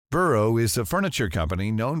Burrow is a furniture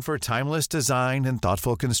company known for timeless design and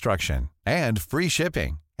thoughtful construction, and free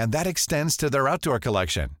shipping, and that extends to their outdoor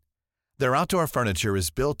collection. Their outdoor furniture is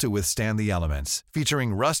built to withstand the elements,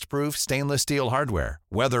 featuring rust-proof stainless steel hardware,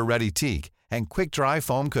 weather-ready teak, and quick-dry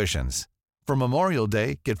foam cushions. For Memorial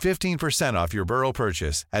Day, get 15% off your Burrow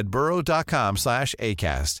purchase at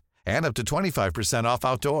burrow.com/ACAST and up to 25% off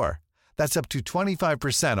outdoor. That's up to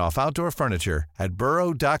 25% off outdoor furniture at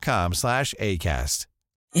burrow.com/ACAST.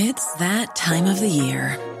 It's that time of the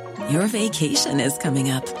year. Your vacation is coming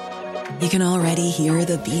up. You can already hear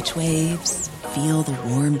the beach waves, feel the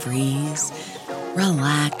warm breeze,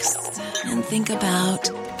 relax, and think about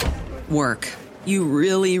work. You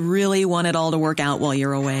really, really want it all to work out while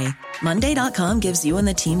you're away. Monday.com gives you and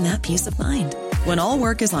the team that peace of mind. When all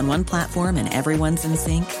work is on one platform and everyone's in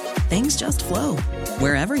sync, things just flow.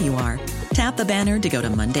 Wherever you are, tap the banner to go to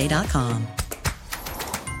Monday.com.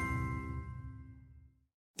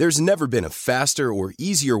 There's never been a faster or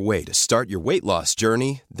easier way to start your weight loss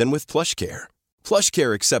journey than with PlushCare.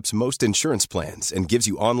 PlushCare accepts most insurance plans and gives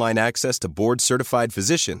you online access to board-certified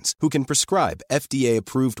physicians who can prescribe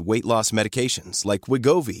FDA-approved weight loss medications like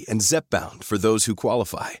Wegovy and Zepbound for those who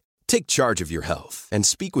qualify. Take charge of your health and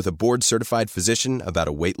speak with a board-certified physician about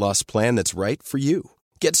a weight loss plan that's right for you.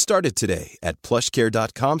 Get started today at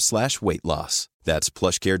plushcare.com/weight loss. That's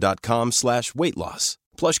plushcare.com/weight loss.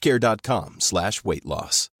 plushcare.com/weight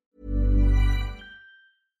loss.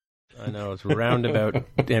 I know, it's roundabout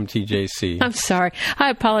MTJC. I'm sorry. I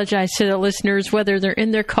apologize to the listeners, whether they're in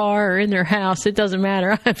their car or in their house. It doesn't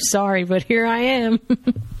matter. I'm sorry, but here I am. All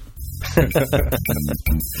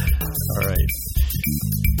right.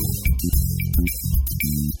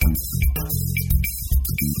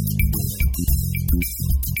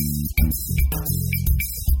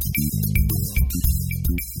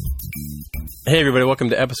 Hey everybody,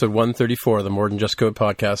 welcome to episode 134 of the More Than Just Code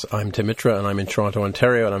podcast. I'm Tim Mitra and I'm in Toronto,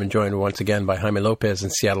 Ontario, and I'm joined once again by Jaime Lopez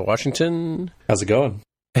in Seattle, Washington. How's it going?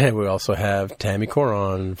 And we also have Tammy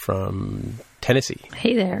Coron from Tennessee.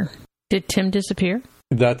 Hey there. Did Tim disappear?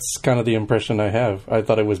 That's kind of the impression I have. I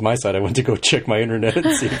thought it was my side. I went to go check my internet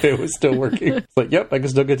and see if it was still working. It's like, yep, I can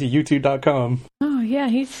still get to youtube.com. Oh yeah,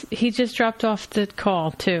 he just dropped off the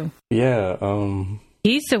call too. Yeah,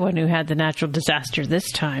 he's the one who had the natural disaster this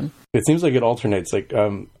time. It seems like it alternates. Like,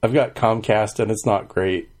 I've got Comcast, and it's not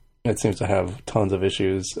great. It seems to have tons of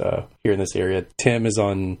issues here in this area. Tim is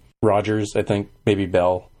on Rogers, I think, maybe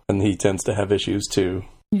Bell, and he tends to have issues too.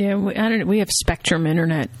 Yeah, we have Spectrum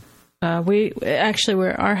Internet. We actually,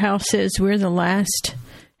 where our house is, we're the last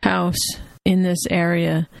house in this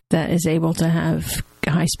area that is able to have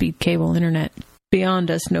high-speed cable internet. Beyond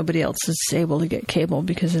us, nobody else is able to get cable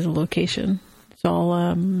because of the location. It's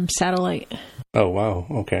all satellite. Oh, wow.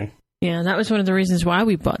 Okay. Yeah, that was one of the reasons why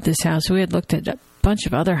we bought this house. We had looked at a bunch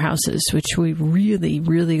of other houses, which we really,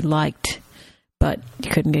 really liked, but you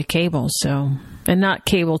couldn't get cable. So, and not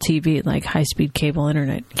cable TV, like high-speed cable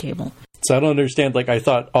internet cable. So I don't understand. Like, I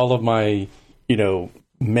thought all of my,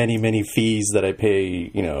 many, many fees that I pay,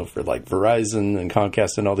 for like Verizon and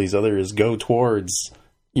Comcast and all these others go towards,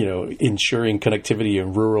 ensuring connectivity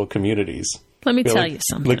in rural communities. Let me tell you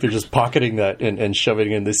something. Like they're just pocketing that and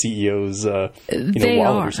shoving it in the CEO's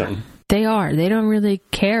wallet or something. They are. They don't really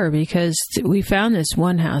care because we found this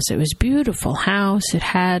one house. It was a beautiful house. It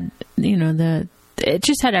had, it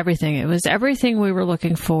just had everything. It was everything we were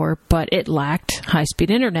looking for, but it lacked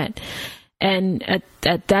high-speed internet. And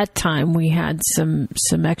at that time, we had some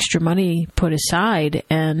extra money put aside,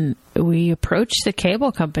 and we approached the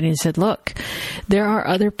cable company and said, look, there are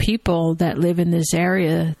other people that live in this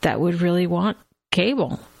area that would really want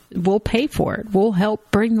cable. We'll pay for it. We'll help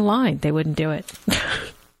bring the line. They wouldn't do it.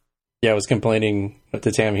 Yeah, I was complaining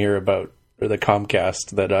to Tam here about the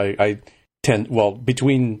Comcast that I tend,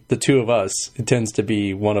 between the two of us, it tends to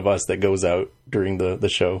be one of us that goes out during the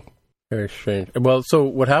show. Very strange. Well, so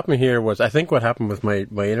what happened here was, I think what happened with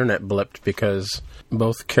my internet blipped because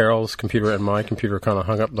both Carol's computer and my computer kind of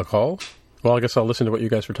hung up the call. Well, I guess I'll listen to what you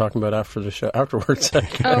guys were talking about after the show afterwards.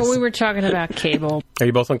 Oh, we were talking about cable. Are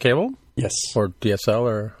you both on cable? Yes. Or DSL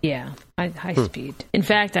or? Yeah, high speed. In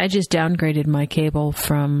fact, I just downgraded my cable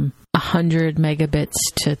from 100 megabits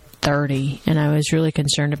to 30, and I was really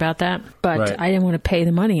concerned about that. But right. I didn't want to pay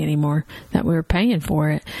the money anymore that we were paying for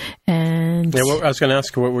it. And yeah, I was going to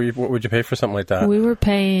ask, what would you pay for something like that? We were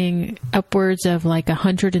paying upwards of like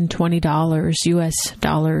 $120 US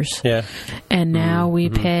dollars. Yeah. And now we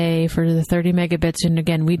pay for the 30 megabits. And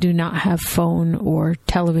again, we do not have phone or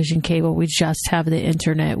television cable. We just have the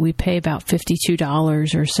internet. We pay about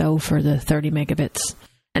 $52 or so for the 30 megabits.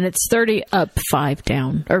 And it's 30 up, 5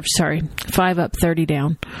 down. Or, sorry, 5 up, 30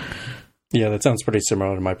 down. Yeah, that sounds pretty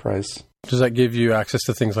similar to my price. Does that give you access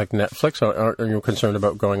to things like Netflix? Are you concerned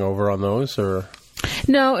about going over on those, or?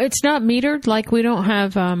 No, it's not metered. Like we don't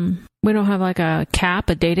have like a cap,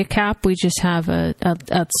 a data cap. We just have a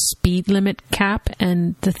speed limit cap,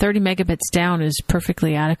 and the 30 megabits down is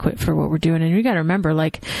perfectly adequate for what we're doing. And you got to remember,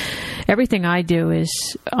 like everything I do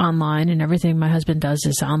is online, and everything my husband does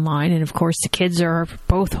is online. And of course, the kids are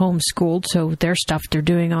both homeschooled, so their stuff they're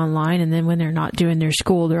doing online. And then when they're not doing their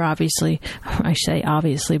school, they're I say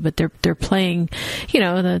obviously, but they're playing,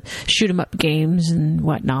 the shoot 'em up games and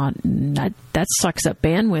whatnot, and that sucks up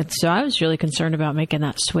bandwidth. So I was really concerned about making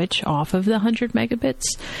that switch off of the 100 megabits,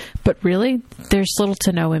 but really there's little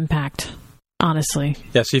to no impact, honestly.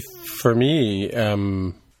 Yeah, see, for me,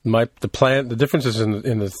 the differences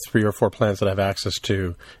in the 3 or 4 plans that I have access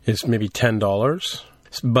to is maybe $10.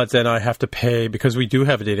 But then I have to pay, because we do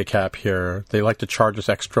have a data cap here, they like to charge us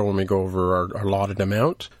extra when we go over our allotted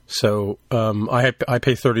amount. So I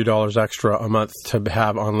pay $30 extra a month to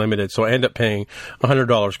have unlimited. So I end up paying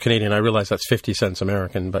 $100 Canadian. I realize that's 50 cents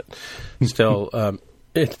American, but still,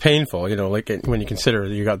 it's painful, like when you consider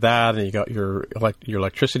you got that and you got your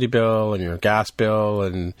electricity bill and your gas bill,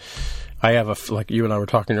 and I have like you and I were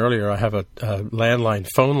talking earlier, I have a landline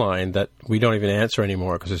phone line that we don't even answer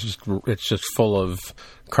anymore because it's just full of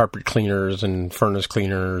carpet cleaners and furnace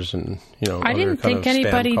cleaners and I didn't think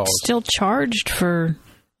anybody still charged for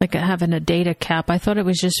like having a data cap. I thought it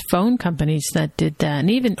was just phone companies that did that, and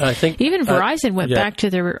even Verizon went back to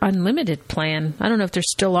their unlimited plan. I don't know if they're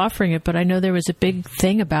still offering it, but I know there was a big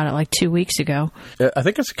thing about it like 2 weeks ago. I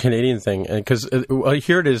think it's a Canadian thing, because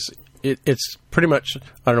here it is. It's pretty much,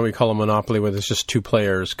 I don't know, we call it a monopoly where there's just 2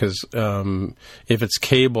 players, because if it's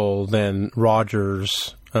cable, then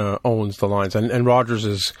Rogers owns the lines, and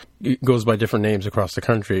Rogers goes by different names across the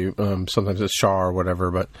country. Sometimes it's Shaw or whatever,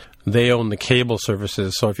 but they own the cable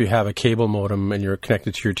services. So if you have a cable modem and you're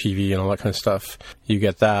connected to your TV and all that kind of stuff, you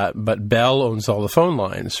get that. But Bell owns all the phone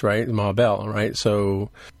lines, right? Ma Bell, right?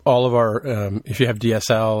 So all of our, if you have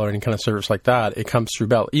DSL or any kind of service like that, it comes through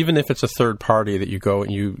Bell. Even if it's a third party that you go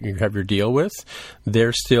and you have your deal with,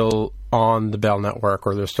 they're still on the Bell network,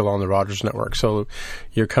 or they're still on the Rogers network. So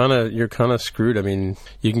you're kind of screwed. I mean,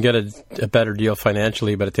 you can get a better deal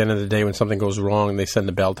financially, but at the end of the day, when something goes wrong, they send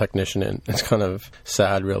a Bell technician in. It's kind of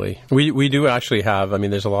sad, really. We do actually have, I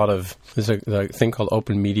mean, there's a thing called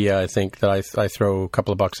Open Media, I think, that I throw a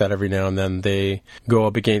couple of bucks at every now and then. They go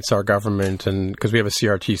up against our government, and because we have a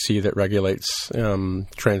CRTC that regulates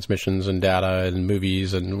transmissions and data and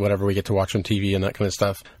movies and whatever we get to watch on TV and that kind of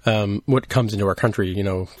stuff, what comes into our country,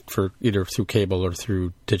 for either through cable or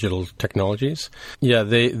through digital technologies. Yeah,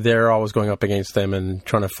 they're always going up against them and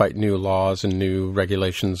trying to fight new laws and new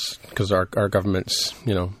regulations, because our government's,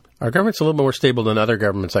 our government's a little more stable than other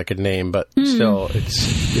governments I could name, but still, it's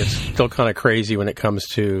still kind of crazy when it comes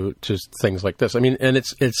to things like this. I mean, and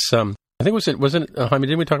it's I think wasn't Jaime,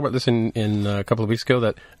 didn't we talk about this in a couple of weeks ago,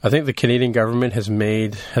 that I think the Canadian government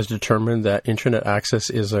has determined that internet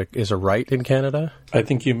access is a right in Canada? I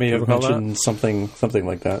think you may have mentioned something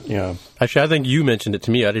like that. Yeah. Actually, I think you mentioned it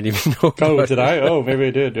to me. I didn't even know. Oh, did I? Oh, maybe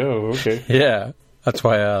I did. Oh, okay. Yeah. That's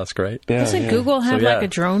why I asked, right? Yeah, doesn't Google have like a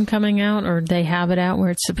drone coming out, or they have it out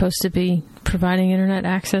where it's supposed to be providing internet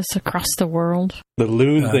access across the world? The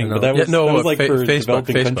Loon thing, but that was like for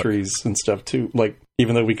developing countries and stuff too. Like,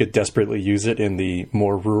 even though we could desperately use it in the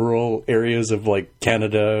more rural areas of like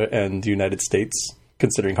Canada and the United States,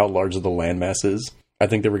 considering how large the landmass is, I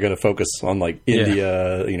think they were going to focus on like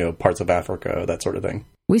India, parts of Africa, that sort of thing.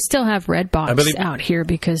 We still have Redbox out here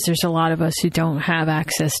because there's a lot of us who don't have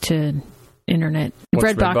access to internet.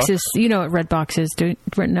 Redbox is, what Redbox is,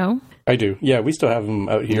 no? I do. Yeah, we still have them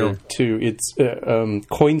out here too. It's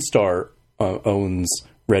Coinstar owns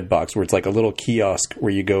Redbox, where it's like a little kiosk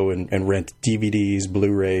where you go and rent DVDs,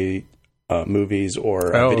 Blu-ray movies,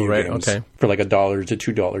 or video games for like $1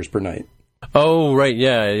 to $2 per night. Oh, right.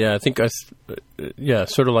 Yeah. I think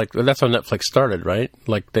sort of like that's how Netflix started, right?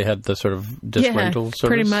 Like they had the sort of disc rental service.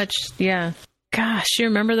 Pretty much. Yeah. Gosh, you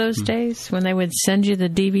remember those days when they would send you the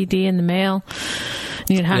DVD in the mail?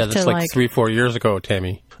 You'd have that's like 3-4 years ago,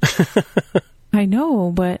 Tammy. I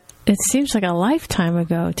know, but it seems like a lifetime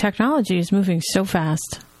ago. Technology is moving so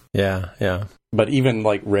fast. Yeah. But even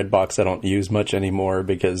like Redbox, I don't use much anymore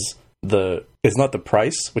because it's not the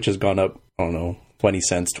price, which has gone up, I don't know, 20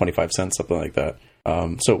 cents, 25 cents, something like that.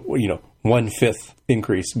 So, 1/5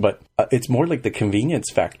 increase, but it's more like the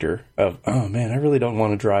convenience factor of, oh man, I really don't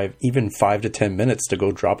want to drive even 5 to 10 minutes to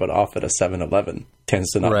go drop it off at a 7-Eleven.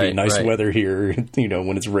 Tends to not be nice weather here,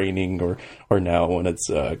 when it's raining or now when it's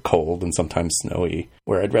cold and sometimes snowy,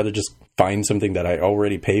 where I'd rather just find something that I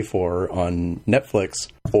already pay for on Netflix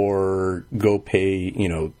or go pay,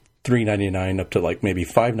 $3.99 up to like maybe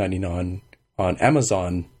 $5.99 on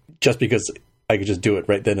Amazon, just because I could just do it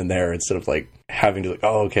right then and there instead of like having to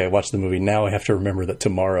I watched the movie. Now I have to remember that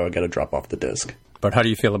tomorrow I got to drop off the disc. But how do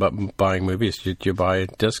you feel about buying movies? Do you buy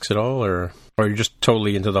discs at all, or are you just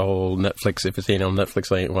totally into the whole Netflix? If it's on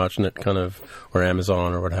Netflix, I ain't watching it, kind of, or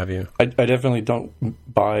Amazon or what have you? I definitely don't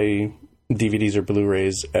buy DVDs or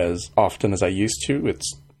Blu-rays as often as I used to.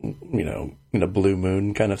 It's in a blue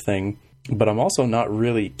moon kind of thing. But I'm also not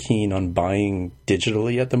really keen on buying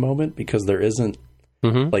digitally at the moment because there isn't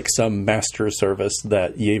like some master service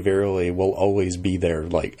that yea verily will always be there.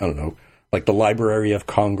 Like, I don't know, like the Library of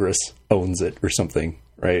Congress owns it or something,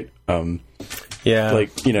 right? iTunes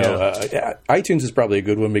is probably a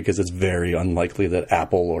good one because it's very unlikely that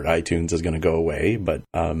Apple or iTunes is going to go away. But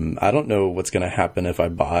I don't know what's going to happen if I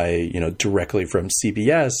buy, directly from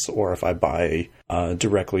CBS or if I buy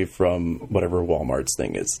directly from whatever Walmart's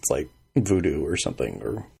thing is. It's like Vudu or something.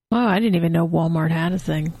 Or oh, I didn't even know Walmart had a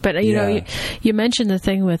thing. But you mentioned the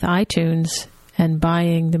thing with iTunes and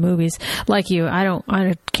buying the movies. Like you,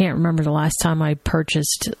 I can't remember the last time I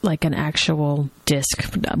purchased like an actual disc.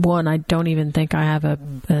 One, I don't even think I have a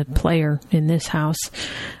player in this house.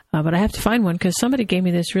 But I have to find one because somebody gave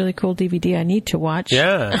me this really cool DVD I need to watch.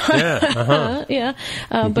 Yeah.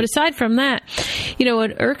 But aside from that,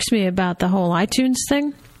 what irks me about the whole iTunes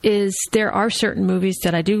thing is there are certain movies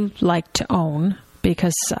that I do like to own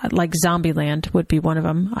because like Zombieland would be one of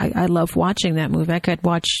them. I love watching that movie. I could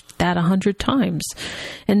watch that 100 times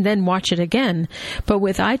and then watch it again. But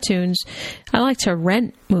with iTunes, I like to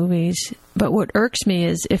rent movies. But what irks me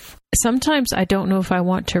is if sometimes I don't know if I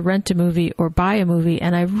want to rent a movie or buy a movie,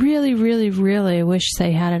 and I really, really, really wish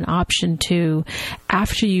they had an option to,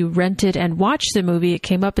 after you rented and watched the movie, it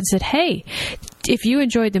came up and said, hey, if you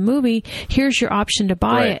enjoyed the movie, here's your option to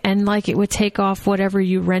buy it. And like it would take off whatever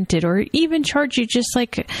you rented or even charge you just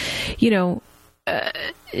like, I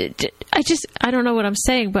don't know what I'm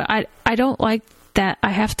saying, but I don't like that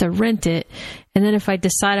I have to rent it, and then if I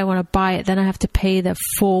decide I want to buy it, then I have to pay the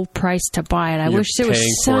full price to buy it. I wish there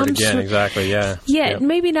was some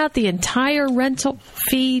maybe not the entire rental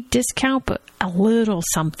fee discount, but a little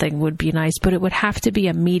something would be nice. But it would have to be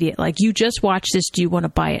immediate. Like, you just watched this, do you want to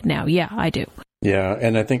buy it now? Yeah, I do. Yeah,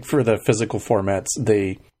 and I think for the physical formats,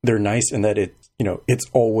 they're nice in that it's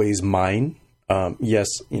always mine. Yes,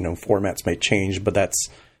 formats may change, but that's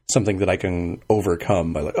something that I can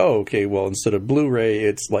overcome by like, instead of Blu-ray,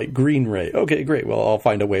 it's like Green-ray. Okay, great. Well, I'll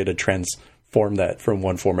find a way to transform that from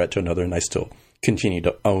one format to another, and I still continue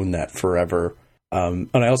to own that forever. And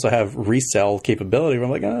I also have resell capability where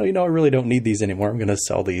I'm like, I really don't need these anymore. I'm going to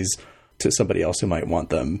sell these to somebody else who might want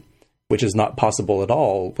them, which is not possible at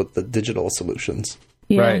all with the digital solutions.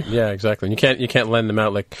 Yeah. Right. Yeah, exactly. And you can't lend them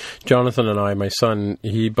out. Like Jonathan and I, my son,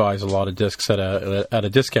 he buys a lot of discs at a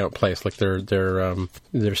discount place, like they're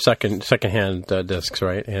secondhand discs,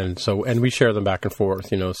 right? And we share them back and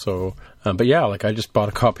forth, So, but yeah, like I just bought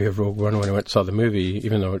a copy of Rogue One when I went and saw the movie,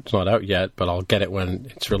 even though it's not out yet. But I'll get it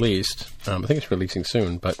when it's released. I think it's releasing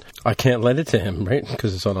soon, but I can't lend it to him, right?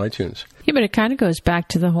 Because it's on iTunes. Yeah, but it kind of goes back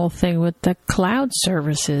to the whole thing with the cloud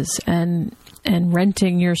services and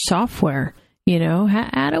renting your software.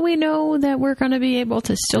 How do we know that we're going to be able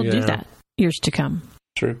to still do that years to come?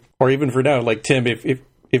 True. Or even for now, like Tim,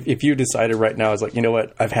 if you decided right now, it's like, you know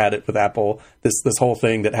what, I've had it with Apple. This whole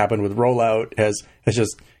thing that happened with rollout has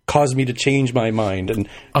just caused me to change my mind. And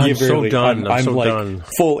I'm so done. I'm so like done.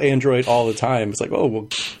 Full Android all the time. It's like, oh, well,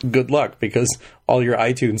 good luck, because all your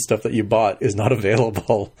iTunes stuff that you bought is not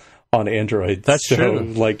available on Android. That's true.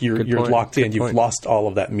 Like you're locked in. You've lost all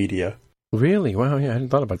of that media. Really? Wow, yeah, I hadn't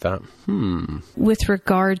thought about that. With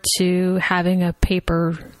regard to having a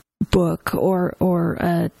paper book or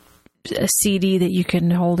a CD that you can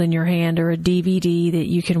hold in your hand or a DVD that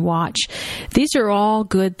you can watch, these are all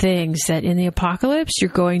good things that in the apocalypse you're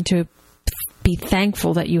going to be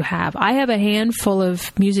thankful that you have. I have a handful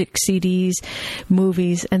of music CDs,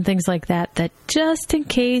 movies, and things like that just in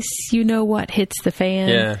case what hits the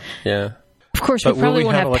fan. Yeah. Of course, we probably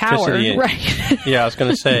won't have power, right? Yeah, I was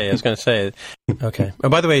going to say. Okay. Oh,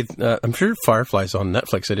 by the way, I'm sure Firefly's on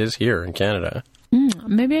Netflix. It is here in Canada.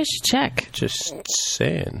 Maybe I should check. Just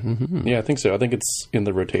saying. Mm-hmm. Yeah, I think so. I think it's in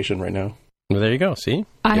the rotation right now. Well, there you go. See,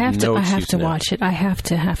 I have to watch it. I have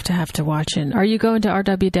to watch it. Are you going to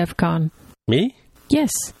RW DevCon? Me? Yes.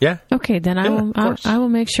 Yeah. Okay, then I will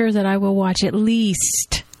make sure that I will watch at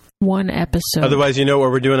least one episode. Otherwise, you know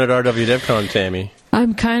what we're doing at RWDevCon, Tammy.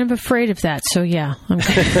 I'm kind of afraid of that, so yeah.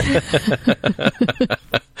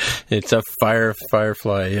 It's a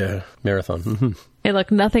Firefly marathon. Mm-hmm. Hey,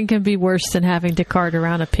 look, nothing can be worse than having to cart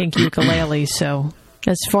around a pink ukulele, so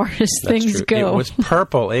as far as things go. It was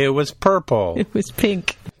purple. It was purple. It was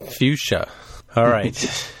pink. Fuchsia. All right.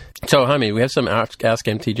 So, Jaime, we have some Ask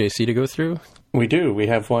MTJC to go through. We do. We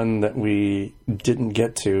have one that we didn't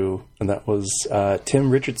get to, and that was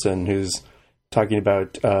Tim Richardson, who's talking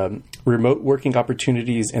about remote working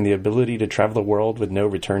opportunities and the ability to travel the world with no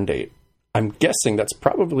return date. I'm guessing that's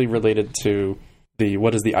probably related to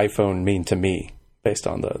what does the iPhone mean to me, based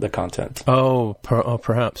on the content.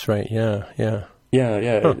 Perhaps, right. Yeah.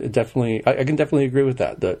 Huh. Definitely. I can definitely agree with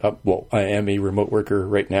that. I am a remote worker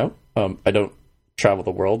right now. I don't travel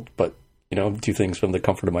the world, but, do things from the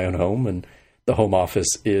comfort of my own home, and the home office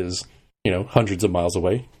is, hundreds of miles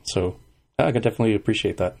away. So I can definitely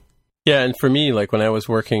appreciate that. Yeah, and for me, like when I was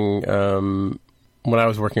working on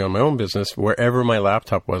my own business, wherever my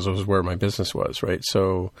laptop was where my business was, right?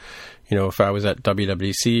 So, if I was at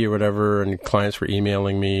WWDC or whatever and clients were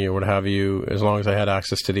emailing me or what have you, as long as I had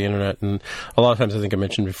access to the internet. And a lot of times, I think I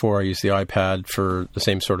mentioned before, I use the iPad for the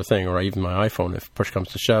same sort of thing, or even my iPhone if push comes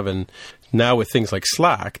to shove. And now with things like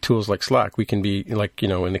Slack, tools like Slack, we can be like,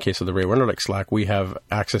 in the case of the Ray Wenderlich Slack, we have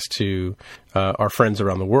access to our friends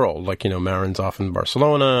around the world. Like, Marin's off in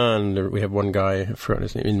Barcelona, and we have one guy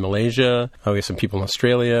in Malaysia. We have some people in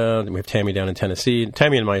Australia. We have Tammy down in Tennessee.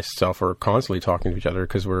 Tammy and myself are constantly talking to each other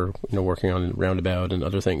because we're, working on Roundabout and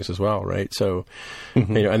other things as well, right? So,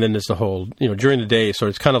 and then there's the whole, during the day, so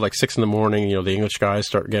it's kind of like 6 a.m, the English guys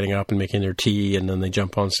start getting up and making their tea, and then they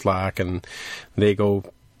jump on Slack, and they go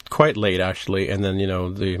quite late, actually, and then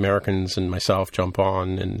the Americans and myself jump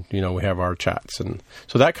on, and we have our chats. And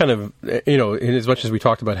so that kind of, in as much as we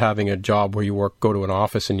talked about having a job where you go to an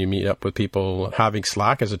office and you meet up with people, having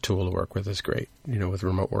Slack as a tool to work with is great, with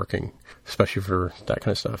remote working, especially for that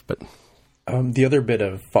kind of stuff. But the other bit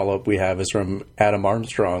of follow-up we have is from Adam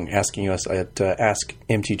Armstrong asking us at Ask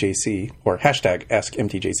MTJC, or hashtag Ask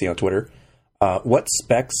MTJC on Twitter, what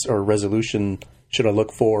specs or resolution should I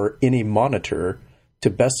look for in a monitor to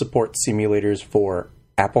best support simulators for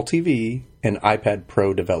Apple TV and iPad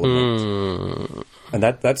Pro development? And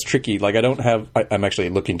that's tricky. Like, I'm actually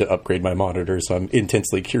looking to upgrade my monitor, so I'm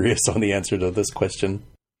intensely curious on the answer to this question.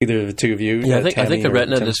 Either of the two of you? Yeah, I think the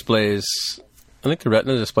Retina displays... I think the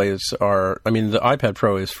Retina displays are... I mean, the iPad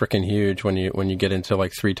Pro is freaking huge when you get into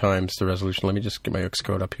like 3 times the resolution. Let me just get my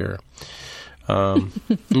Xcode up here.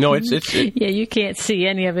 No, it's yeah, you can't see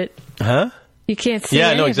any of it. Huh? You can't see.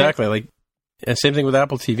 Yeah, no, exactly. Like, and same thing with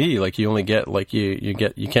Apple TV. Like, you only get like you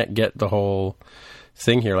can't get the whole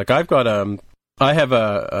thing here. Like, I have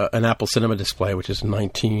an Apple Cinema display, which is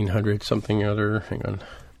 1900 something or other. Hang on.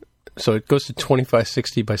 So it goes to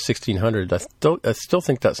 2560 by 1600. I still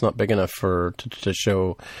think that's not big enough to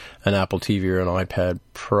show an Apple TV or an iPad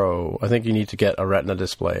Pro. I think you need to get a Retina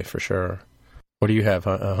display for sure. What do you have,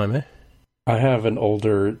 Jaime? I have an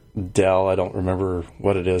older Dell. I don't remember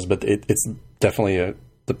what it is, but it's definitely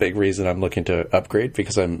the big reason I'm looking to upgrade,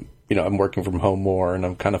 because I'm working from home more, and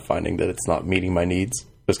I'm kind of finding that it's not meeting my needs.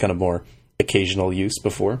 It was kind of more occasional use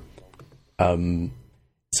before.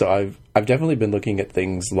 So I've definitely been looking at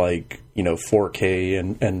things like 4K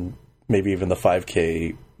and maybe even the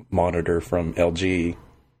 5K monitor from LG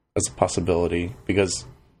as a possibility, because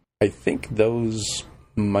I think those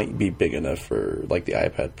might be big enough for like the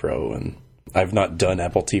iPad Pro. And I've not done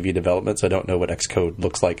Apple TV development, so I don't know what Xcode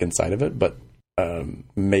looks like inside of it, but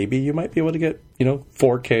maybe you might be able to get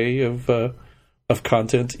 4K of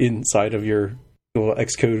content inside of your little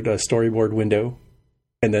Xcode storyboard window,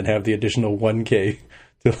 and then have the additional 1K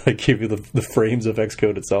to like give you the frames of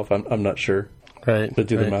Xcode itself. I'm not sure. Right. To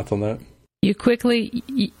do the math on that. You quickly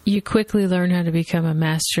learn how to become a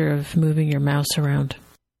master of moving your mouse around.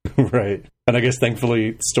 Right. And I guess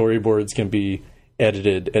thankfully storyboards can be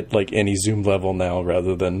edited at like any zoom level now,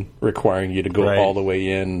 rather than requiring you to go all the way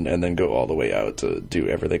in and then go all the way out to do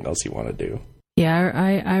everything else you want to do.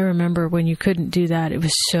 Yeah, I remember when you couldn't do that. It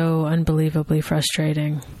was so unbelievably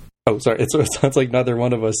frustrating. Oh, sorry. It sounds like neither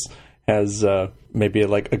one of us has maybe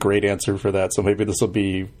like a great answer for that. So maybe this will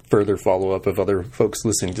be further follow-up if other folks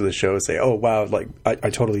listening to the show say, oh, wow, like I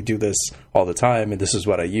totally do this all the time, and this is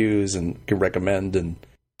what I use, and can recommend, and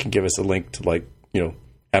can give us a link to like,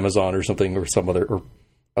 Amazon or something, or some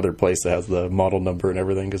other place that has the model number and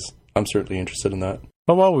everything, because I'm certainly interested in that.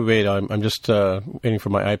 Well, while we wait, I'm just waiting for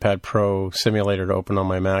my iPad Pro simulator to open on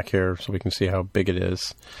my Mac here so we can see how big it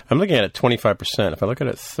is. I'm looking at it 25%. If I look at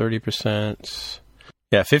it 30%,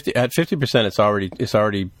 Yeah, 50%, it's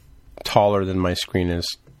already taller than my screen is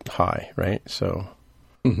high, right? So,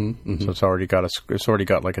 so it's already got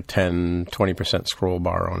like a 10-20% scroll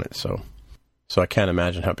bar on it. So I can't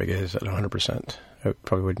imagine how big it is at 100%. I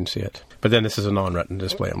probably wouldn't see it. But then this is a non-Retina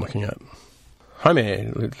display I'm looking at.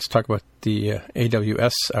 Jaime, let's talk about the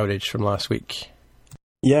AWS outage from last week.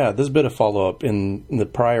 Yeah, there's a bit of follow-up. In the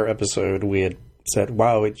prior episode, we had said,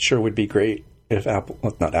 wow, it sure would be great if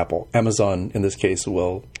Amazon in this case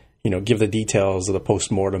will, give the details of the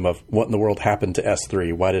post-mortem of what in the world happened to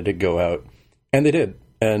S3. Why did it go out? And they did.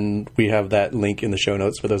 And we have that link in the show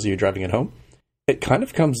notes for those of you driving at home. It kind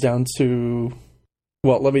of comes down to,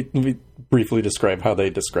 well, let me briefly describe how they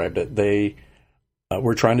described it. They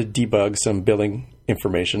were trying to debug some billing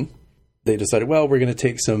information. They decided, well, we're going to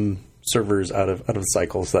take some servers out of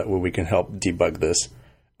cycles, that way we can help debug this.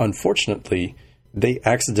 Unfortunately, they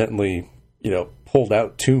accidentally, pulled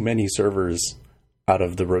out too many servers out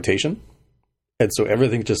of the rotation. And so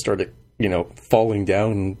everything just started, falling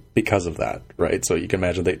down because of that, right? So you can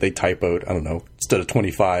imagine they type out, I don't know, instead of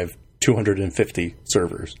 25, 250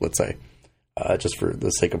 servers, let's say, just for the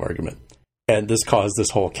sake of argument. And this caused this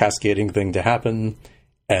whole cascading thing to happen.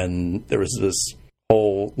 And there was this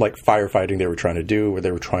whole firefighting they were trying to do, where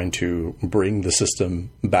they were trying to bring the system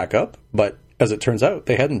back up. But as it turns out,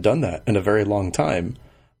 they hadn't done that in a very long time,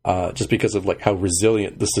 just because of how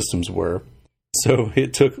resilient the systems were. So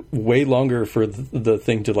it took way longer for the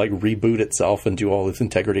thing to reboot itself and do all its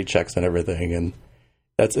integrity checks and everything. And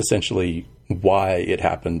that's essentially why it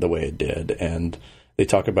happened the way it did. And they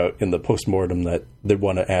talk about in the postmortem that they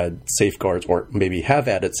want to add safeguards, or maybe have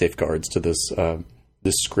added safeguards to this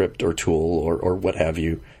script or tool or what have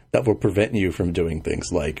you, that will prevent you from doing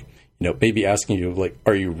things like, maybe asking you,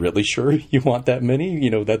 are you really sure you want that many?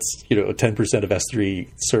 That's, 10% of S3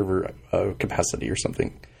 server capacity or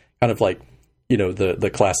something. Kind of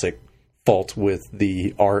the classic fault with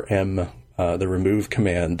the RM, the remove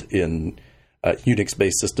command in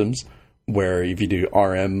Unix-based systems, where if you do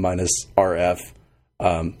RM minus RF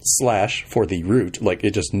 / for the root,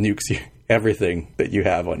 it just nukes you everything that you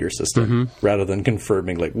have on your system, rather than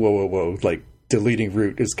confirming whoa, deleting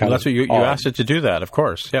root is kind of. That's what you asked it to do that, of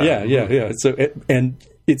course. Yeah. So and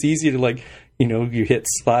it's easy to you hit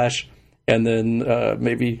 / and then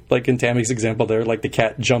maybe in Tammy's example there, the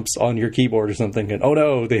cat jumps on your keyboard or something, and oh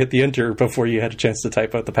no, they hit the enter before you had a chance to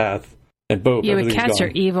type out the path, and boom. Yeah, but cats gone.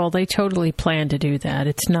 are evil. They totally plan to do that.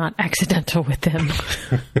 It's not accidental with them.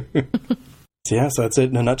 So that's it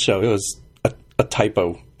in a nutshell. It was a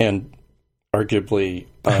typo, and arguably,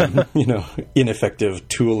 ineffective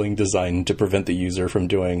tooling designed to prevent the user from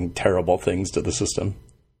doing terrible things to the system.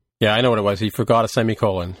 Yeah, I know what it was. He forgot a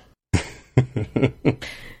semicolon.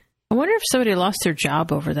 I wonder if somebody lost their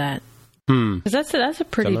job over that. Because that's a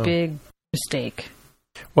pretty big mistake.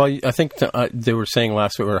 Well, I think they were saying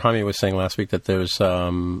last week, or Jaime was saying last week, that there's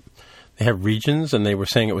they have regions, and they were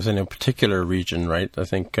saying it was in a particular region, right? I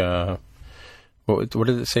think what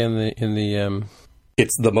did it say in the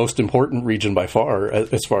It's the most important region by far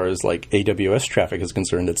as AWS traffic is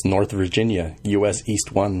concerned. It's North Virginia, US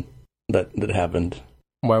East 1 that happened.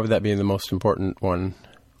 Why would that be the most important one?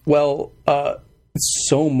 Well,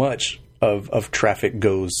 so much of traffic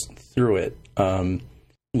goes through it.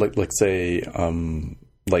 Let's say,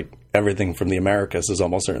 everything from the Americas is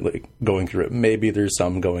almost certainly going through it. Maybe there's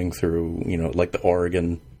some going through, the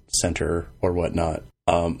Oregon Center or whatnot.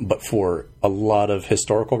 But for a lot of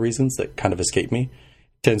historical reasons that kind of escape me,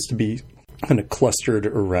 it tends to be kind of clustered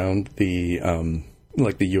around the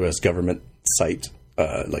the U.S. government site,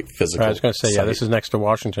 physical. I was going to say, this is next to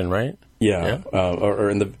Washington, right? Yeah. Or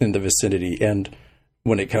in the vicinity. And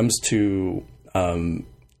when it comes to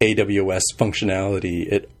AWS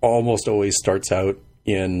functionality, it almost always starts out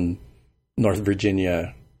in North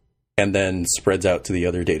Virginia and then spreads out to the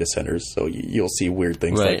other data centers. So you'll see weird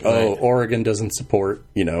things Oregon doesn't support,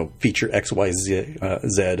 feature XYZ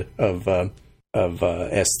of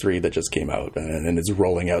S3 that just came out, and it's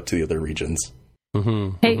rolling out to the other regions.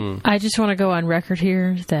 Hey, I just want to go on record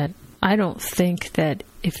here that I don't think that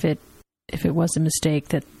if it was a mistake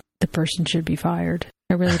that the person should be fired.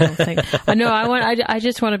 I really don't think. I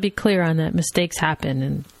just want to be clear on that. Mistakes happen,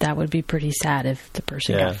 and that would be pretty sad if the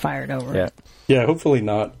person got fired over it. Yeah, hopefully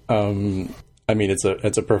not.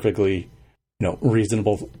 It's a perfectly,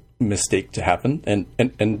 reasonable mistake to happen, and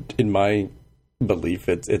in my belief,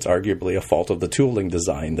 it's arguably a fault of the tooling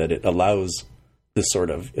design that it allows this sort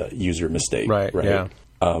of user mistake. Right. Yeah.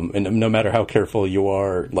 And no matter how careful you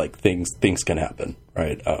are, things can happen,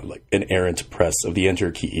 right? An errant press of the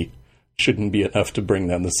enter key shouldn't be enough to bring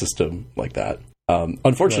down the system like that.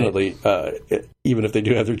 Unfortunately, even if they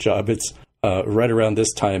do have their job, it's right around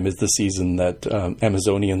this time is the season that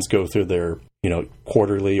Amazonians go through their,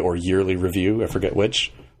 quarterly or yearly review. I forget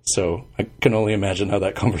which. So I can only imagine how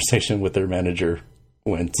that conversation with their manager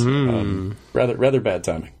went. Rather bad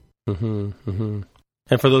timing. Mm-hmm, mm-hmm.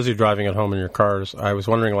 And for those of you driving at home in your cars, I was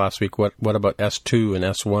wondering last week what about S2 and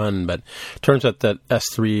S1, but it turns out that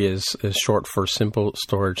S3 is short for Simple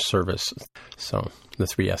Storage Service. So the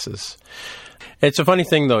 3 S's. It's a funny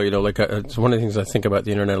thing, though, it's one of the things I think about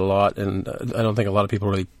the internet a lot, and I don't think a lot of people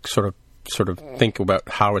really sort of think about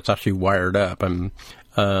how it's actually wired up.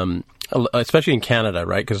 Especially in Canada,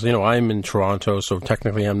 right? Because, I'm in Toronto, so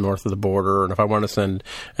technically I'm north of the border. And if I want to send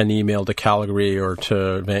an email to Calgary or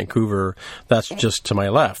to Vancouver, that's just to my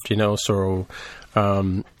left, So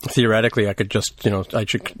theoretically, I could just, I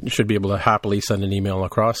should be able to happily send an email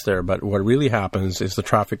across there. But what really happens is the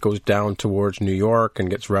traffic goes down towards New York and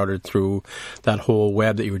gets routed through that whole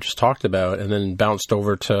web that you just talked about, and then bounced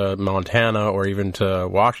over to Montana or even to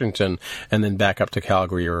Washington, and then back up to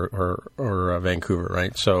Calgary or Vancouver,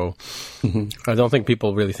 right? So I don't think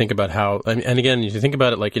people really think about how, and again, if you think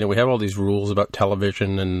about it, we have all these rules about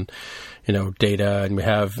television and, data, and we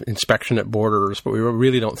have inspection at borders, but we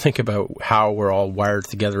really don't think about how we're all wired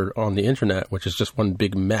together on the internet, which is just one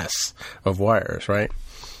big mess of wires, right?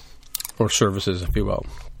 Or services, if you will.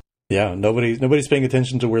 Yeah, nobody's paying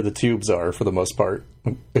attention to where the tubes are for the most part,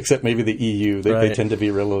 except maybe the EU. They tend to be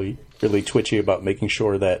really, really twitchy about making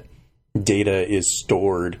sure that data is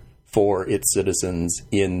stored for its citizens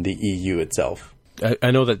in the EU itself.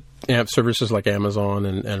 I know that services like Amazon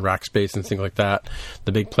and Rackspace and things like that,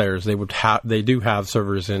 the big players, they do have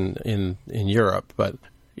servers in Europe, but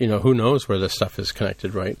who knows where this stuff is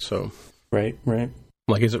connected, right? So right.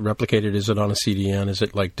 Like, is it replicated? Is it on a CDN? Is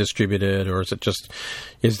it distributed, or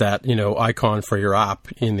is that icon for your app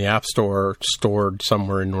in the App Store stored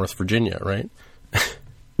somewhere in North Virginia, right?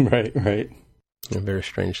 Right. Very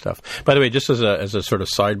strange stuff. By the way, just as a sort of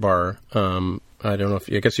sidebar, I don't know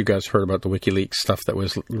I guess you guys heard about the WikiLeaks stuff that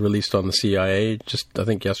was released on the CIA just, I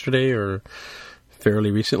think, yesterday or fairly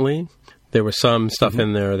recently. There was some stuff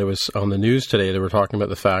in there that was on the news today. They were talking about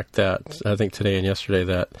the fact that, I think today and yesterday,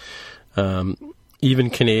 that even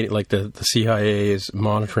Canadian, the CIA is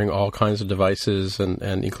monitoring all kinds of devices and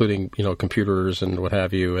including, computers and what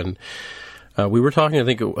have you. And we were talking, I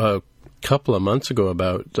think, couple of months ago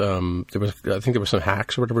about there were some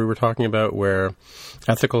hacks or whatever we were talking about, where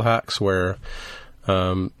ethical hacks where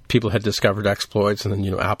people had discovered exploits and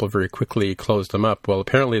then Apple very quickly closed them up. Well,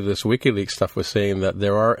 apparently this WikiLeaks stuff was saying that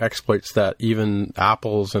there are exploits that even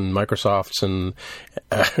Apples and Microsofts and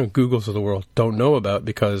Googles of the world don't know about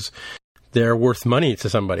because they're worth money to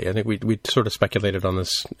somebody. I think we sort of speculated on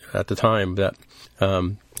this at the time that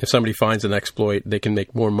if somebody finds an exploit, they can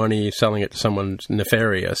make more money selling it to someone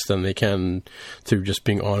nefarious than they can through just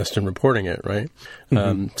being honest and reporting it, right?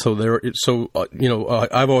 I've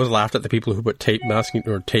always laughed at the people who put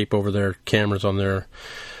tape over their cameras on their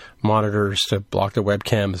monitors to block their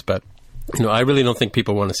webcams, but I really don't think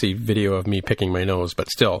people want to see video of me picking my nose, but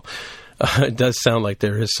still. It does sound like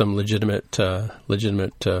there is some legitimate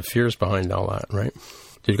fears behind all that, right?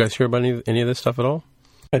 Did you guys hear about any of this stuff at all?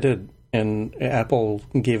 I did. And Apple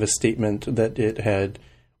gave a statement that it had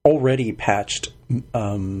already patched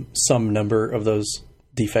some number of those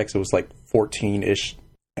defects. It was 14-ish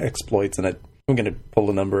exploits. And I'm going to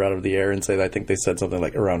pull a number out of the air and say that I think they said something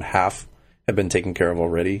like around half have been taken care of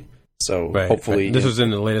already. So hopefully... Right. This was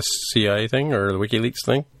in the latest CIA thing or the WikiLeaks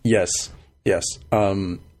thing? Yes.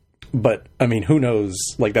 But, who knows?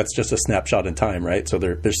 That's just a snapshot in time, right? So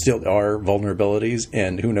there still are vulnerabilities,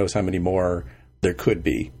 and who knows how many more there could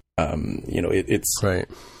be. It's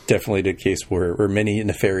definitely the case where many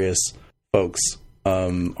nefarious folks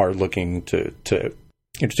are looking to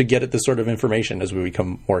get at this sort of information as we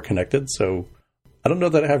become more connected. So I don't know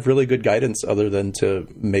that I have really good guidance other than to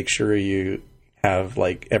make sure you have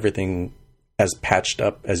everything as patched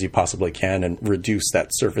up as you possibly can and reduce that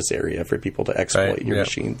surface area for people to exploit your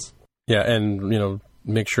machines. Yeah, and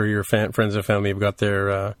make sure your friends and family have got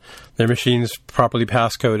their machines properly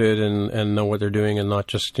passcoded and know what they're doing and not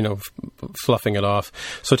just fluffing it off.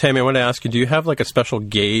 So Tammy, I want to ask you: do you have a special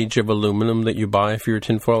gauge of aluminum that you buy for your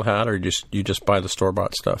tinfoil hat, or you just buy the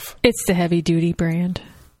store-bought stuff? It's the heavy duty brand.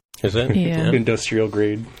 Is it? Yeah, industrial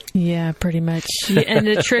grade. Yeah, pretty much. And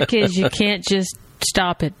the trick is you can't just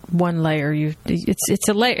stop at one layer. It's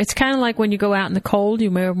a layer. It's kind of like when you go out in the cold,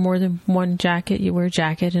 you wear more than one jacket. You wear a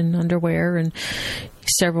jacket and underwear and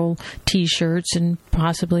several T-shirts and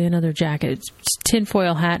possibly another jacket.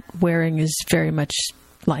 Tinfoil hat wearing is very much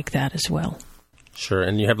like that as well. Sure,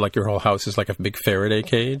 and you have like your whole house is like a big Faraday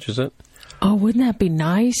cage, is it? Oh, wouldn't that be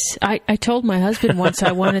nice? I told my husband once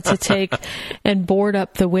I wanted to take and board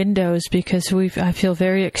up the windows because I feel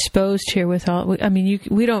very exposed here with all. I mean,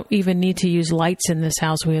 we don't even need to use lights in this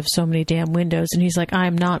house. We have so many damn windows. And he's like,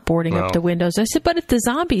 I'm not boarding up the windows. I said, but if the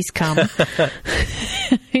zombies come,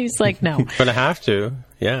 he's like, no. Gonna have to,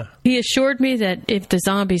 yeah. He assured me that if the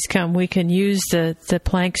zombies come, we can use the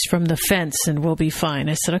planks from the fence and we'll be fine.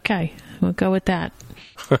 I said, okay, we'll go with that.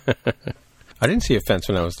 I didn't see a fence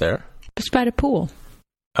when I was there. It's by the pool.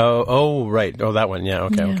 Oh, right. Oh, that one. Yeah.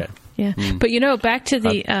 Okay. Yeah. But back to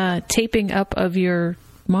the taping up of your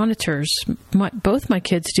monitors. Both my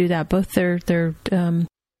kids do that. Both their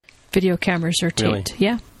video cameras are taped. Really?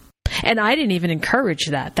 Yeah. And I didn't even encourage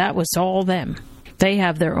that. That was all them. They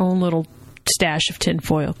have their own little stash of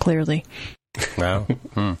tinfoil, clearly. Wow.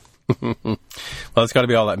 Well, it's got to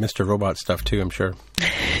be all that Mr. Robot stuff, too, I'm sure.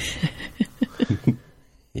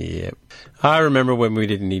 Yep. I remember when we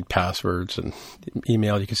didn't need passwords and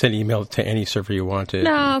email. You could send email to any server you wanted.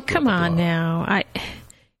 No, come on now.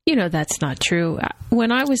 That's not true.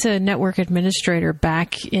 When I was a network administrator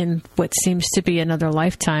back in what seems to be another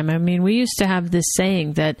lifetime, I mean, we used to have this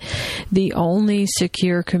saying that the only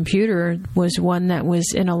secure computer was one that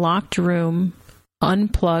was in a locked room,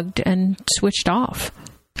 unplugged, and switched off.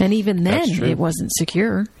 And even then, it wasn't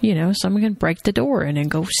secure. Someone can break the door in and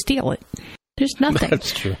go steal it. There's nothing.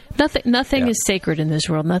 That's true. Nothing is sacred in this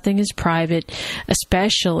world. Nothing is private,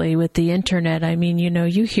 especially with the internet. I mean,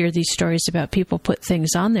 you hear these stories about people put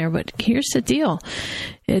things on there, but here's the deal.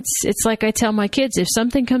 It's like I tell my kids, if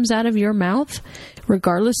something comes out of your mouth,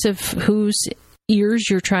 regardless of whose ears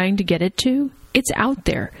you're trying to get it to, it's out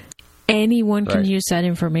there. Anyone can use that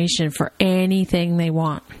information for anything they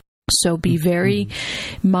want. So be very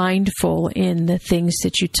mindful in the things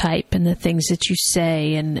that you type and the things that you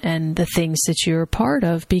say and the things that you're a part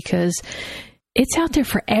of, because it's out there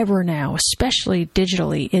forever now, especially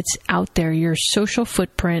digitally. It's out there. Your social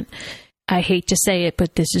footprint, I hate to say it,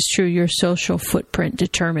 but this is true. Your social footprint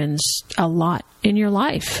determines a lot in your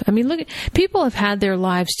life. I mean, look, people have had their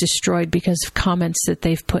lives destroyed because of comments that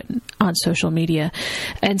they've put on social media.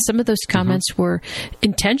 And some of those comments were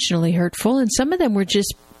intentionally hurtful, and some of them were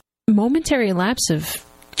just momentary lapse of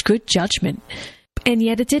good judgment, and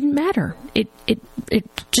yet it didn't matter. It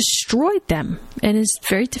destroyed them, and it's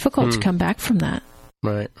very difficult to come back from that.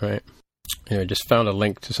 Right. Yeah, I just found a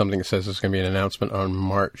link to something that says there's going to be an announcement on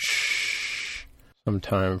March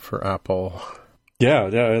sometime for Apple. Yeah,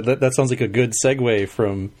 that sounds like a good segue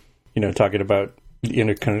from talking about the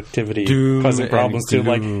interconnectivity causing problems to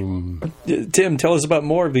Tim, tell us about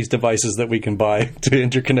more of these devices that we can buy to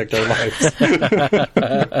interconnect our lives.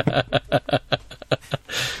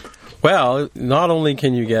 Well, not only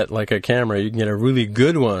can you get like a camera, you can get a really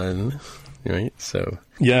good one, right? So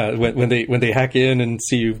yeah, when they hack in and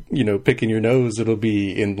see you picking your nose, it'll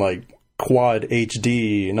be in like quad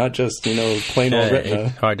HD, not just plain old retina,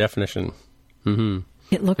 high definition. Mm-hmm.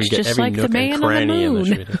 It looks just like the man on the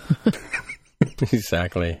moon.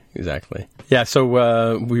 Exactly. Yeah,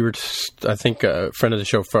 so we were just, I think a friend of the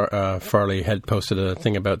show, Farley, had posted a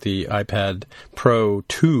thing about the iPad Pro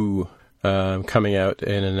 2 coming out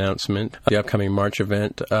in an announcement. The upcoming March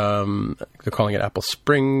event, they're calling it Apple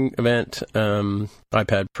Spring event,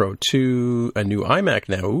 iPad Pro 2, a new iMac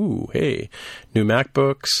now. Ooh, hey, new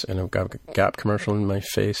MacBooks, and I've got a Gap commercial in my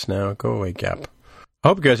face now. Go away, Gap. I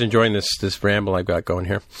hope you guys are enjoying this ramble I've got going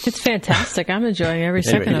here. It's fantastic. I'm enjoying every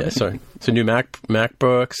second of it. So new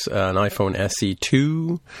MacBooks, an iPhone SE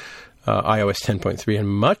 2, iOS 10.3, and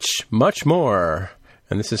much, much more.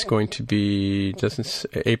 And this is going to be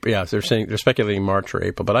April. Yeah, they're speculating March or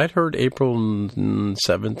April, but I'd heard April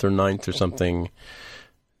 7th or 9th or something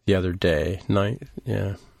the other day. 9th,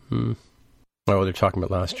 yeah. Oh, they're talking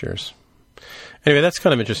about last year's. Anyway, that's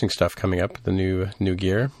kind of interesting stuff coming up. The new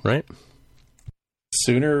gear, right?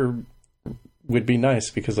 Sooner would be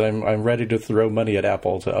nice, because I'm ready to throw money at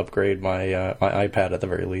Apple to upgrade my my iPad at the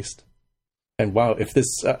very least. And wow, if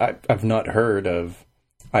this I've not heard of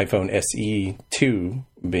iPhone SE 2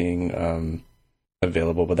 being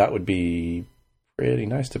available, but that would be pretty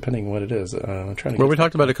nice depending on what it is. We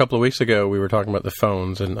talked about it a couple of weeks ago. We were talking about the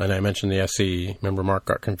phones, and I mentioned the SE. Remember, Mark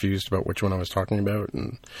got confused about which one I was talking about.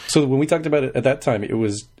 And so when we talked about it at that time, it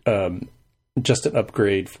was just an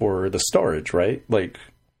upgrade for the storage, right? Like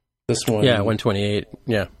this one. Yeah, 128.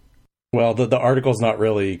 Yeah. Well, the article's not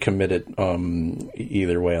really committed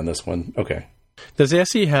either way on this one. Okay. Does the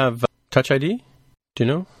SE have Touch ID? Do you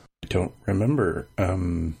know? I don't remember.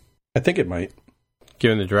 I think it might.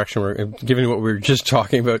 Given what we were just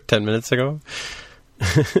talking about 10 minutes ago?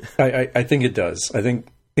 I think it does. I think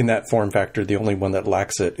in that form factor, the only one that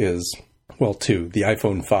lacks it is, well, two, the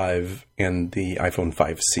iPhone 5 and the iPhone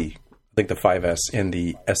 5C. I think the 5S and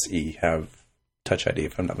the SE have Touch ID,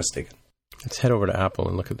 if I'm not mistaken. Let's head over to Apple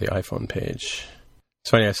and look at the iPhone page. It's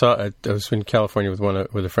funny, I was in California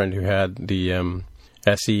with a friend who had the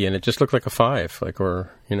SE, and it just looked like a 5,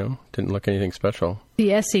 didn't look anything special.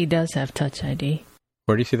 The SE does have Touch ID.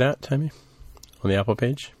 Where do you see that, Tammy? On the Apple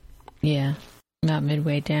page? Yeah, about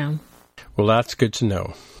midway down. Well, that's good to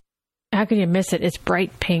know. How can you miss it? It's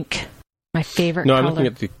bright pink. My favorite color. No,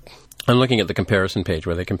 I'm looking at the comparison page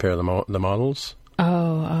where they compare the models.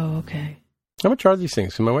 Oh, okay. How much are these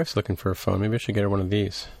things? My wife's looking for a phone. Maybe I should get her one of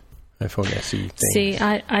these iPhone SE things. See,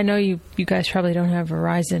 I know you guys probably don't have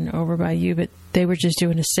Verizon over by you, but they were just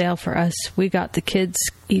doing a sale for us. We got the kids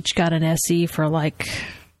each got an SE for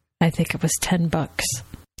I think it was $10.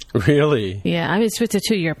 Really? Yeah, I mean it's with a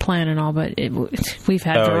 2-year plan and all, but we've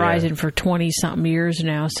had Verizon for 20-something years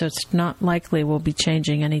now, so it's not likely we'll be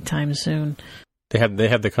changing anytime soon. They have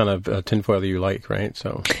the kind of tinfoil that you like, right?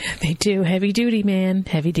 So they do. Heavy duty, man.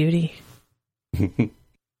 Heavy duty.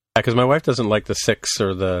 Because my wife doesn't like the 6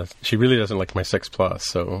 she really doesn't like my 6 Plus.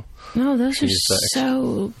 So no, those are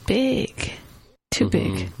so big, too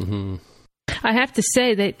big. Mm-hmm. I have to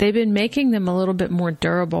say they've been making them a little bit more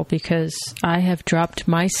durable because I have dropped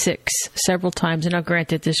my 6 several times. And now,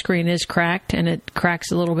 granted, the screen is cracked and it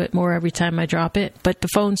cracks a little bit more every time I drop it, but the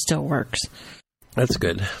phone still works. That's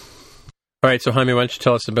good. All right, so Jaime, why don't you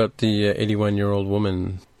tell us about the 81-year-old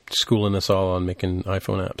woman schooling us all on making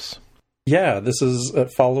iPhone apps? Yeah, this is a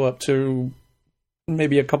follow-up to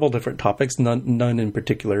maybe a couple different topics, none in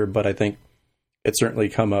particular, but I think it's certainly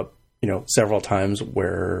come up, several times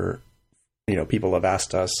where, people have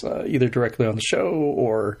asked us either directly on the show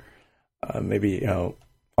or maybe,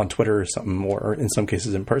 on Twitter or something, or in some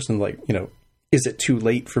cases in person, is it too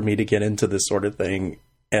late for me to get into this sort of thing?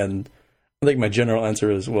 And I think my general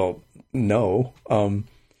answer is, well, no.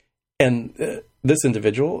 This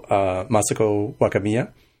individual, Masako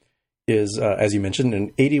Wakamiya, is, as you mentioned,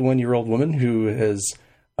 an 81-year-old woman who has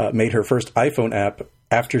made her first iPhone app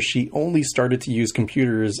after she only started to use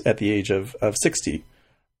computers at the age of 60.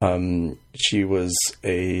 She was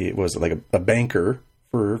a banker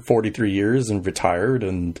for 43 years and retired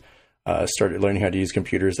and started learning how to use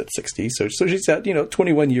computers at 60. So she's had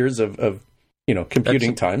 21 years of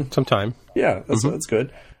computing time. Some time. Yeah, that's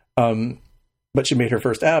good. But she made her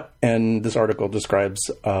first app, and this article describes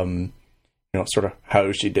sort of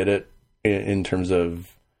how she did it in terms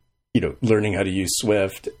of learning how to use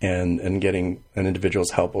Swift and getting an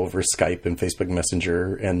individual's help over Skype and Facebook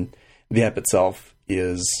Messenger. And the app itself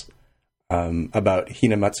is about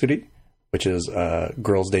Hinamatsuri, which is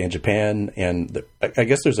Girls' Day in Japan. And I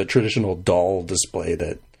guess there's a traditional doll display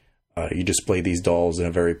that you display these dolls in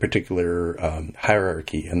a very particular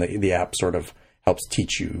hierarchy. And the app sort of helps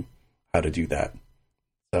teach you how to do that.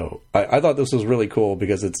 So I thought this was really cool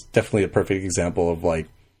because it's definitely a perfect example of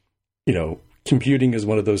computing is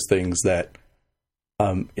one of those things that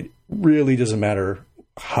it really doesn't matter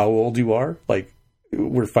how old you are.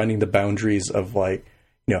 We're finding the boundaries of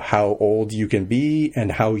how old you can be and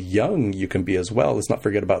how young you can be as well. Let's not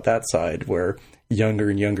forget about that side where younger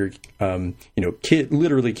and younger,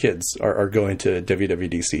 kids are going to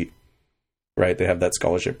WWDC, right? They have that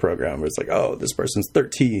scholarship program where it's this person's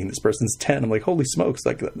 13, this person's 10. I'm like, holy smokes,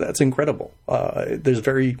 that's incredible. There's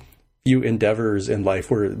very few endeavors in life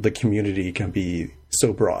where the community can be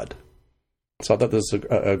so broad. So I thought this was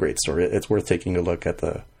a great story. It's worth taking a look at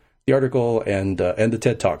the article and the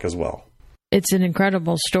TED Talk as well. It's an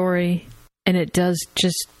incredible story, and it does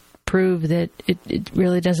just prove that it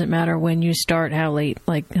really doesn't matter when you start, how late,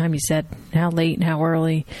 like Jaime said, how late and how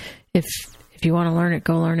early. If you want to learn it,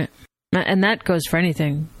 go learn it. And that goes for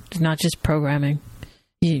anything. It's not just programming.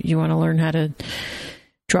 You want to learn how to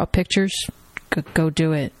draw pictures, go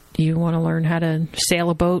do it. You want to learn how to sail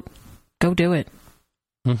a boat, go do it.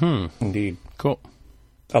 Mm-hmm. Indeed. Cool.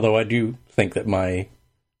 Although I do think that my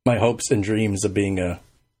hopes and dreams of being a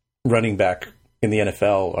running back in the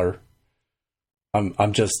NFL are,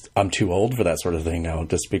 I'm too old for that sort of thing now.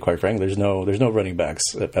 Just to be quite frank, there's no running backs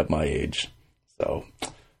at my age, so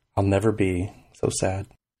I'll never be. So sad.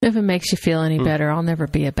 If it makes you feel any better, I'll never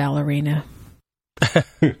be a ballerina.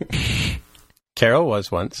 Carol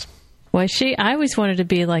was once. Was she? I always wanted to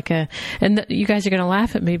be and you guys are going to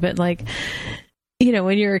laugh at me, but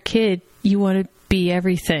when you're a kid, you want to be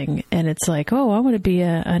everything. And it's I want to be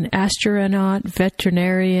an astronaut,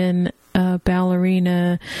 veterinarian,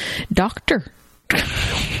 ballerina, doctor.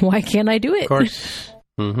 Why can't I do it? Of course.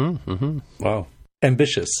 Mm-hmm. Mm-hmm. Wow.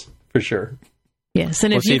 Ambitious, for sure. Yes,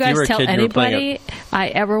 and if you guys tell anybody I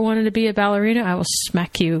ever wanted to be a ballerina, I will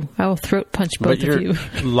smack you. I will throat punch both of you.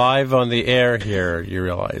 Live on the air here, you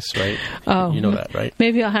realize, right? Oh, you know that, right?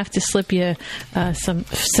 Maybe I'll have to slip you some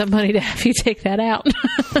money to have you take that out.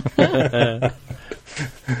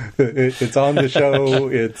 It's on the show.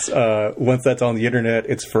 It's once that's on the internet,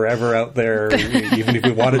 it's forever out there. Even if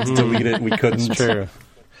we wanted to delete it, we couldn't. That's true.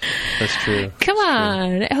 That's true. Come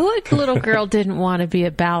on. What little girl didn't want to be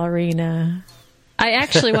a ballerina? I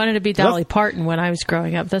actually wanted to be Dolly Parton when I was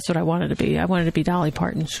growing up. That's what I wanted to be. I wanted to be Dolly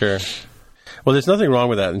Parton. Sure. Well, there's nothing wrong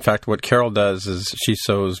with that. In fact, what Carol does is she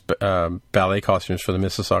sews ballet costumes for the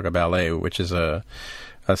Mississauga Ballet, which is a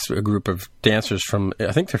group of dancers from,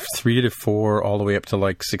 I think they're 3 to 4 all the way up to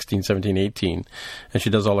like 16, 17, 18. And she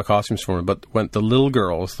does all the costumes for them. But when the little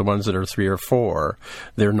girls, the ones that are 3 or 4,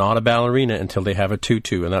 they're not a ballerina until they have a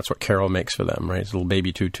tutu. And that's what Carol makes for them, right? It's little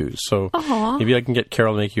baby tutus. So maybe I can get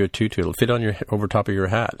Carol to make you a tutu. It'll fit on your over top of your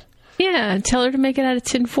hat. Yeah, and tell her to make it out of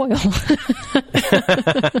tin foil.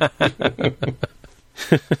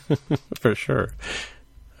 For sure.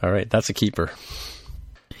 All right, that's a keeper.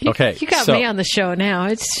 Okay, you got me on the show now.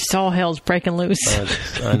 It's just all hell's breaking loose.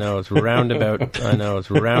 I know it's roundabout.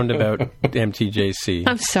 MTJC.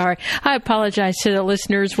 I'm sorry. I apologize to the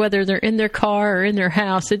listeners, whether they're in their car or in their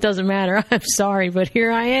house. It doesn't matter. I'm sorry, but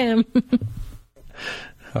here I am.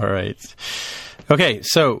 All right. Okay,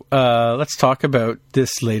 so let's talk about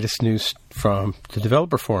this latest news from the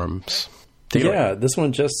developer forums. Yeah, this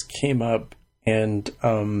one just came up, and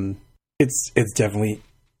it's definitely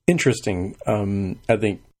interesting. I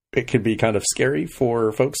think it could be kind of scary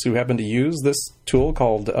for folks who happen to use this tool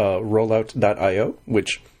called Rollout.io,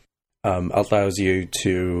 which allows you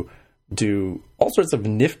to do all sorts of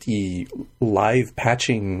nifty live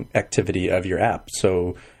patching activity of your app.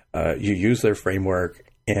 So you use their framework,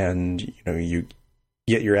 and you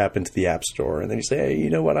get your app into the App Store, and then you say, hey, you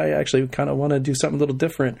know what, I actually kind of want to do something a little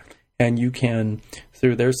different. And you can,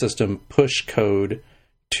 through their system, push code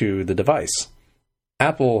to the device.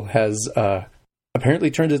 Apple has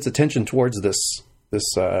apparently turned its attention towards this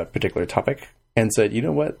particular topic and said, you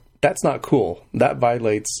know what, that's not cool. That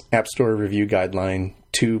violates App Store Review Guideline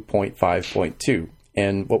 2.5.2.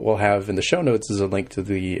 And what we'll have in the show notes is a link to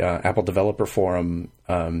the Apple Developer Forum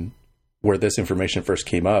where this information first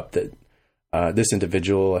came up, that this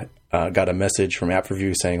individual got a message from App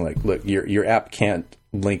Review saying, like, look, your app can't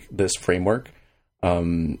link this framework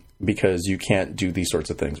because you can't do these sorts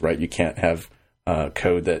of things, right? You can't have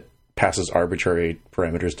code that passes arbitrary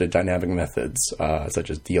parameters to dynamic methods, such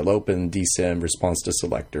as DLOpen, DSIM, response to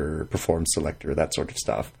selector, perform selector, that sort of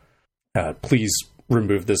stuff. Please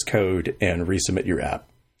remove this code and resubmit your app.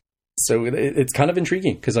 So it's kind of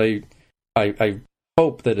intriguing because I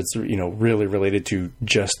hope that it's really related to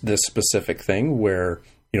just this specific thing where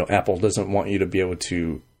Apple doesn't want you to be able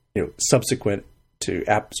to subsequent to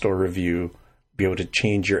App Store review be able to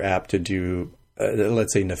change your app to do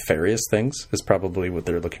let's say nefarious things is probably what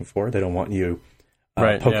they're looking for. They don't want you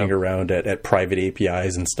poking around at private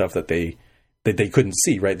APIs and stuff that they couldn't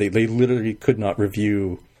see, right? They literally could not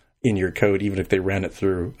review in your code even if they ran it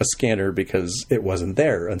through a scanner because it wasn't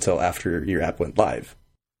there until after your app went live.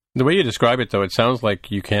 The way you describe it, though, it sounds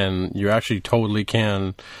like you actually totally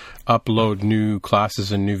can upload new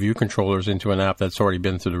classes and new view controllers into an app that's already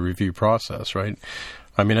been through the review process, right?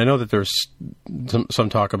 I mean, I know that there's some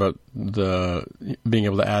talk about being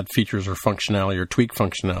able to add features or functionality or tweak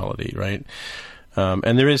functionality, right?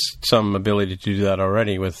 And there is some ability to do that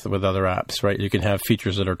already with other apps, right? You can have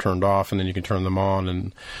features that are turned off and then you can turn them on.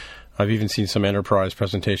 And I've even seen some enterprise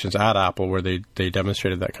presentations at Apple where they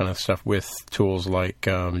demonstrated that kind of stuff with tools like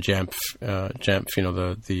Jamf,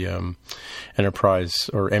 the enterprise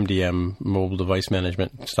or MDM mobile device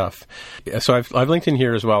management stuff. So I've linked in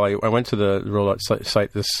here as well. I went to the Rollout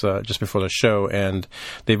site this just before the show, and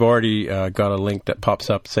they've already got a link that pops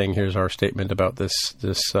up saying, "Here's our statement about this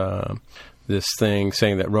thing,"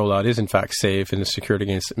 saying that Rollout is in fact safe and is secured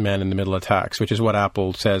against man-in-the-middle attacks, which is what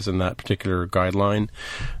Apple says in that particular guideline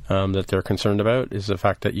that they're concerned about, is the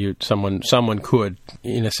fact that someone could,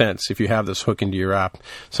 in a sense, if you have this hook into your app,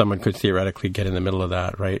 someone could theoretically get in the middle of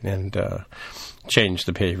that, right, and change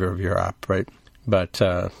the behavior of your app, right? But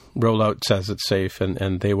Rollout says it's safe,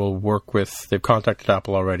 and they will they've contacted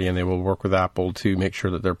Apple already, and they will work with Apple to make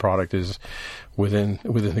sure that their product is within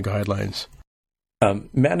the guidelines.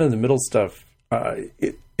 Man-in-the-middle stuff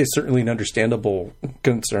it is certainly an understandable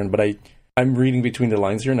concern, but I'm reading between the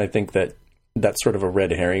lines here, and I think that that's sort of a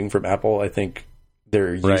red herring from Apple. I think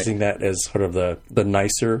they're using that as sort of the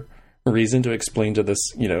nicer reason to explain to this,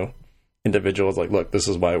 individuals like, look, this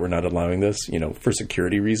is why we're not allowing this, for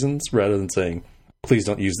security reasons, rather than saying, please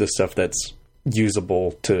don't use this stuff that's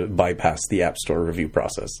usable to bypass the App Store review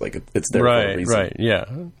process. Like it's there for a reason. Right, yeah.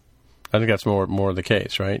 I think that's more the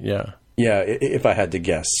case, right? Yeah. Yeah, if I had to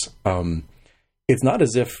guess. It's not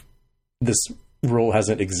as if this rule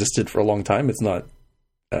hasn't existed for a long time. It's not,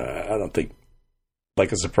 I don't think,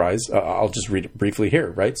 like a surprise. I'll just read it briefly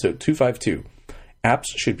here, right? So 252. Apps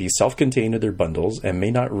should be self-contained in their bundles and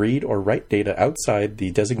may not read or write data outside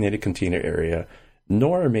the designated container area,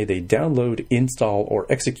 nor may they download, install, or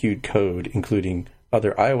execute code, including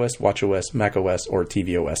other iOS, watchOS, macOS, or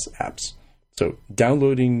tvOS apps. So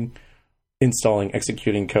downloading, installing,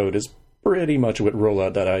 executing code is pretty much what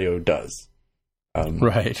Rollout.io does.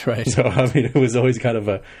 Right. So, I mean, it was always kind of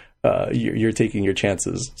a you're taking your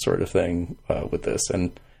chances sort of thing with this.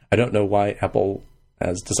 And I don't know why Apple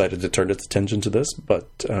has decided to turn its attention to this, but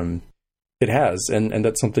it has. And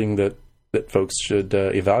that's something that folks should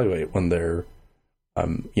evaluate when they're,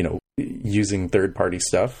 using third-party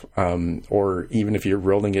stuff. Or even if you're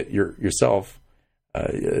rolling it yourself,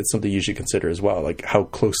 it's something you should consider as well. Like, how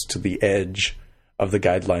close to the edge of the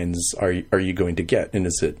guidelines are you going to get? And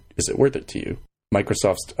is it worth it to you?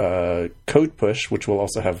 Microsoft's Code Push, which we'll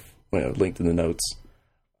also have linked in the notes,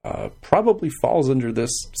 probably falls under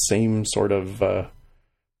this same sort of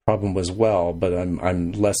problem as well. But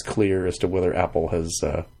I'm less clear as to whether Apple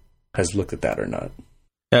has looked at that or not.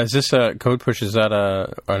 Yeah, is this Code Push? Is that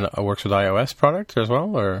a works with iOS product as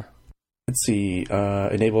well, or? Let's see.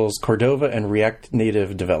 Enables Cordova and React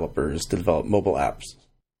Native developers to develop mobile apps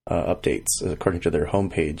updates according to their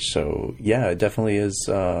homepage. So yeah, it definitely is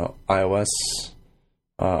iOS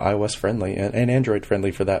friendly and Android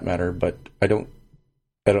friendly for that matter. But I don't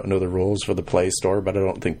know the rules for the Play Store, but I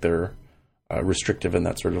don't think they're restrictive in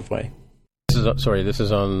that sort of way. This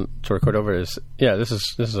is on Cordova is this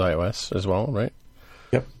is iOS as well, right?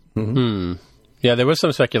 Yep. Mm-hmm. Yeah, there was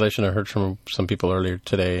some speculation I heard from some people earlier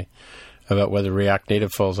today about whether React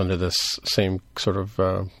Native falls under this same sort of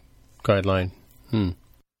guideline.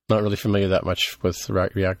 Not really familiar that much with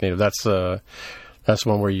React Native. That's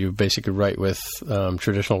one where you basically write with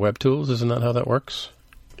traditional web tools. Isn't that how that works?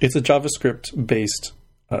 It's a JavaScript-based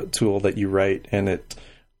tool that you write, and it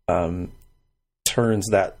turns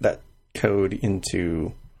that code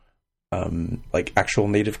into like actual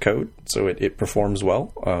native code, so it performs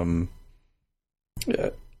well.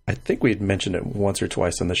 I think we had mentioned it once or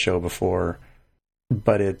twice on the show before,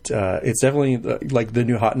 but it's definitely like the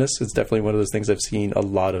new hotness. It's definitely one of those things I've seen a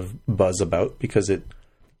lot of buzz about because it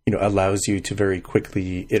allows you to very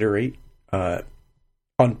quickly iterate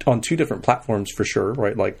on two different platforms for sure,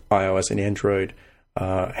 right? Like iOS and Android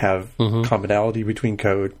have commonality between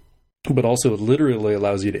code, but also literally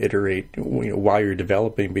allows you to iterate while you're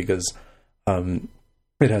developing because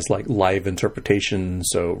it has like live interpretation.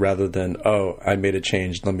 So rather than, I made a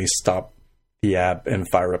change, let me stop the app and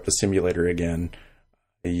fire up the simulator again,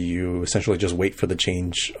 you essentially just wait for the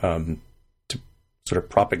change to sort of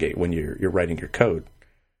propagate when you're writing your code.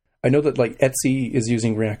 I know that like Etsy is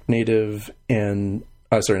using React Native and,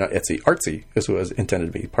 not Etsy, Artsy is what it was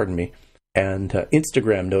intended to be, pardon me. And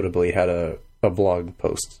Instagram notably had a blog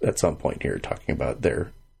post at some point here talking about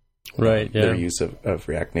their use of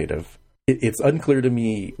React Native. It's unclear to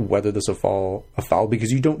me whether this will fall afoul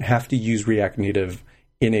because you don't have to use React Native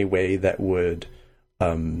in a way that would,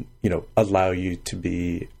 allow you to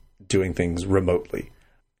be doing things remotely.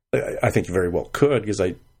 I think you very well could because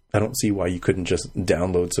I don't see why you couldn't just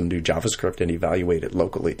download some new JavaScript and evaluate it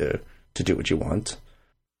locally to do what you want.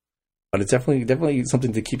 But it's definitely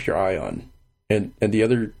something to keep your eye on. And the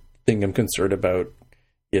other thing I'm concerned about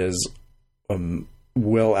is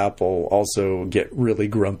will Apple also get really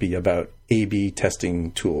grumpy about A/B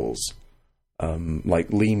testing tools like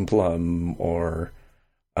LeanPlum or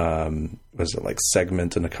was it like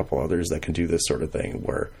Segment and a couple others that can do this sort of thing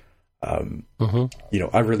where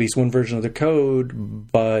I release one version of the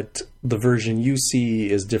code, but the version you see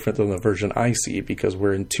is different than the version I see because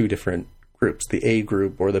we're in two different groups, the A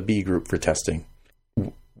group or the B group for testing.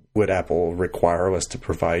 Would Apple require us to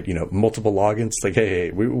provide, multiple logins? Like,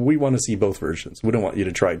 hey, we want to see both versions. We don't want you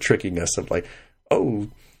to try tricking us of like, oh,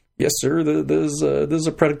 yes, sir, there's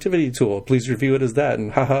a productivity tool. Please review it as that.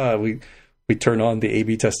 And we turn on the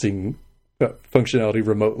A/B testing functionality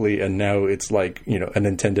remotely, and now it's like, a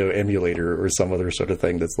Nintendo emulator or some other sort of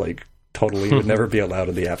thing that's like totally would never be allowed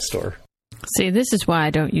in the App Store. See, this is why I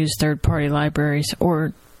don't use third-party libraries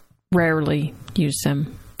or rarely use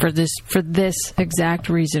them. For this exact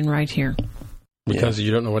reason right here. Because you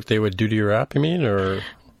don't know what they would do to your app, you mean? Or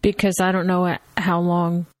because I don't know how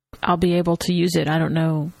long I'll be able to use it. I don't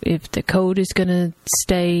know if the code is going to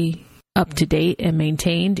stay up to date and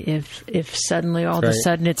maintained, if suddenly all of a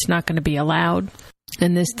sudden it's not going to be allowed.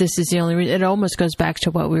 And this is the only reason. It almost goes back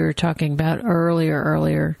to what we were talking about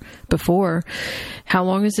earlier before. How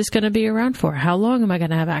long is this going to be around for? How long am I going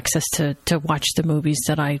to have access to watch the movies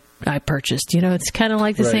that I purchased? It's kind of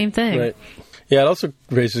like the same thing. Right. Yeah, it also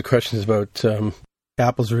raises questions about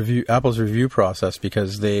Apple's review process,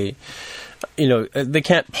 because they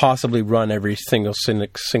can't possibly run every single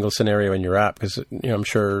scenario in your app, because I'm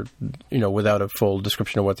sure without a full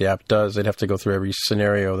description of what the app does, they'd have to go through every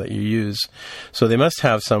scenario that you use. So they must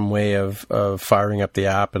have some way of firing up the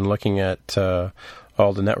app and looking at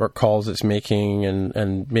all the network calls it's making,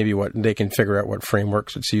 and maybe what they can figure out what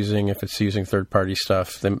frameworks it's using, if it's using third-party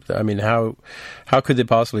stuff. I mean, how could they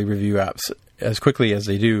possibly review apps as quickly as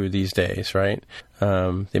they do these days, right?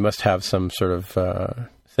 They must have some sort of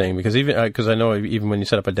thing, because I know even when you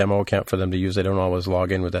set up a demo account for them to use, they don't always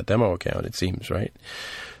log in with that demo account, it seems, right?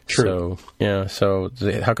 True. So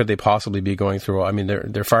how could they possibly be going through? I mean,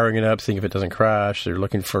 they're firing it up, seeing if it doesn't crash. They're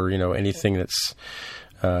looking for anything that's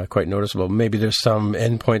quite noticeable. Maybe there's some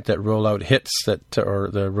endpoint that rollout hits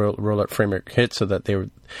or the rollout framework hits, so that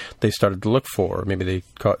they started to look for. Maybe they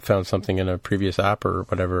found something in a previous app or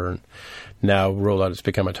whatever, and now rollout has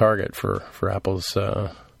become a target for Apple's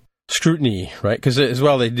scrutiny, right? Because as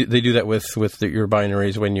well, they do that with your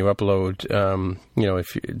binaries when you upload.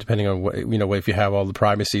 Depending on what if you have all the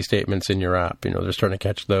privacy statements in your app, they're starting to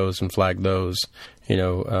catch those and flag those.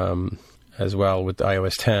 As well with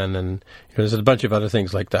iOS 10, and there's a bunch of other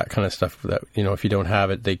things like that kind of stuff that if you don't have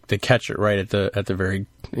it, they catch it right at the very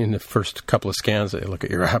in the first couple of scans that they look at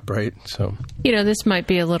your app, right? So this might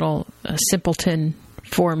be a little simpleton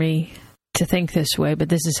for me to think this way, but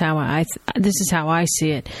this is how I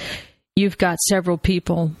see it. You've got several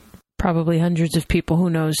people, probably hundreds of people, who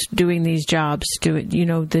knows, doing these jobs,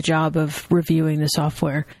 the job of reviewing the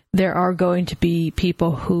software. There are going to be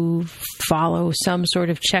people who follow some sort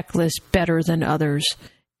of checklist better than others.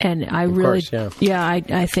 And I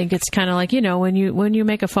I think it's kind of like, when you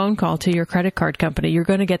make a phone call to your credit card company, you're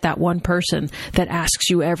going to get that one person that asks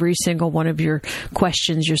you every single one of your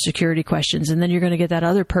questions, your security questions. And then you're going to get that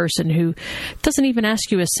other person who doesn't even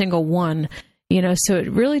ask you a single one. So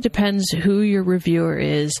it really depends who your reviewer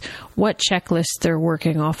is, what checklist they're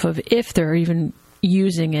working off of, if they're even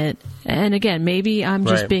using it. And again, maybe I'm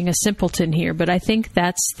just being a simpleton here, but I think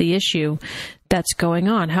that's the issue that's going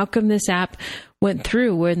on. How come this app went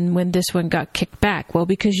through when this one got kicked back? Well,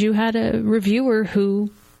 because you had a reviewer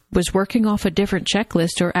who was working off a different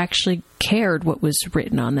checklist, or actually cared what was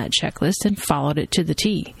written on that checklist and followed it to the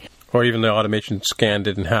T. Or even the automation scan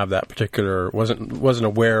didn't have that particular, wasn't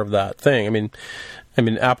aware of that thing. I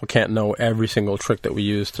mean, Apple can't know every single trick that we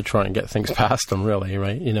use to try and get things past them, really,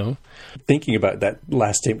 right? Thinking about that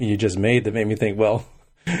last statement you just made, that made me think, well,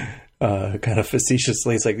 kind of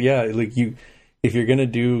facetiously, it's like, if you're going to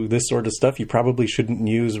do this sort of stuff, you probably shouldn't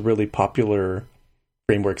use really popular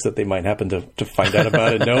frameworks that they might happen to find out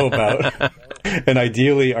about and know about. And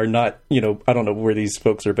ideally are not, I don't know where these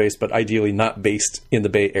folks are based, but ideally not based in the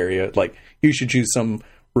Bay Area. Like, you should choose some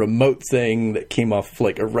remote thing that came off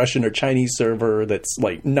like a Russian or Chinese server that's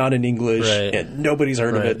like not in English, and nobody's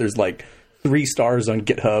heard of it. There's like 3 stars on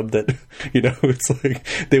GitHub that, it's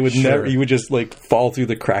like they would never, you would just like fall through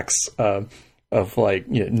the cracks of like,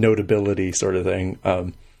 notability sort of thing.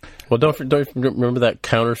 Well, don't remember that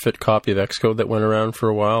counterfeit copy of Xcode that went around for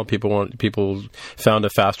a while. People found a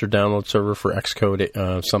faster download server for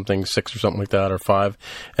Xcode, something 6 or something like that, or 5,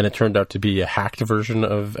 and it turned out to be a hacked version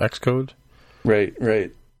of Xcode. Right.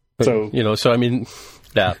 But, so I mean,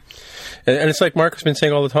 yeah. And it's like Mark has been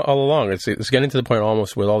saying all along. It's getting to the point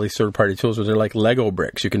almost with all these third-party tools where they're like Lego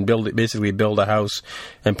bricks. You can basically build a house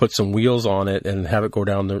and put some wheels on it and have it go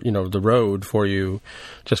down the road for you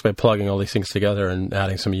just by plugging all these things together and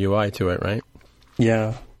adding some UI to it, right?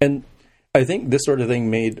 Yeah. And I think this sort of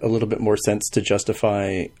thing made a little bit more sense to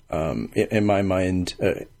justify, in my mind,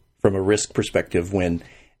 from a risk perspective, when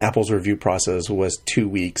Apple's review process was 2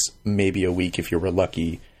 weeks, maybe a week if you were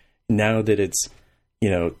lucky. Now that it's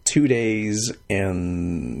 2 days,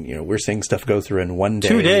 and we're seeing stuff go through in 1 day.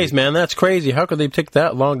 2 days, man, that's crazy. How could they take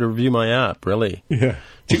that long to review my app? Really? Yeah,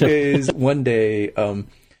 2 days, 1 day.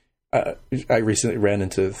 I recently ran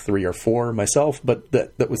into 3 or 4 myself, but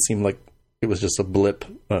that would seem like it was just a blip.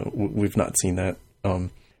 We've not seen that.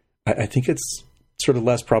 I think it's sort of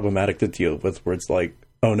less problematic to deal with, where it's like,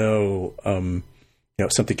 oh no,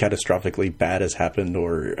 something catastrophically bad has happened,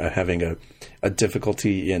 or having a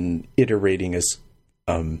difficulty in iterating as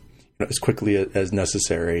quickly as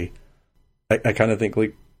necessary. I kind of think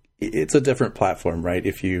like it's a different platform, right?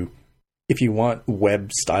 If you want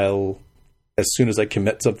web style, as soon as I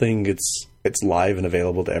commit something, it's live and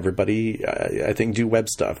available to everybody. I think do web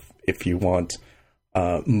stuff. If you want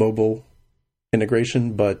mobile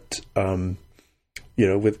integration, but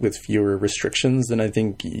with fewer restrictions, then I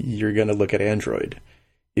think you're going to look at Android.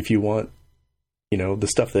 If you want, the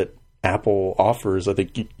stuff that Apple offers, I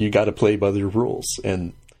think you got to play by their rules,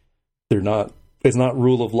 and it's not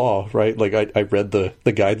rule of law, right? Like I read the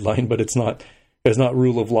guideline, but it's not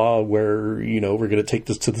rule of law where, we're going to take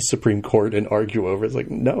this to the Supreme Court and argue over it. It's like,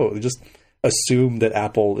 no, just assume that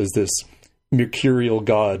Apple is this mercurial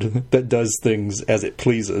god that does things as it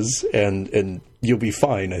pleases, and you'll be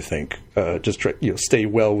fine, I think. Just try, stay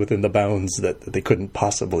well within the bounds that they couldn't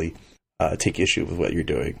possibly take issue with what you're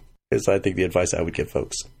doing, is I think the advice I would give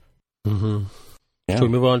folks. Mm-hmm. Yeah. So we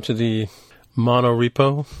move on to the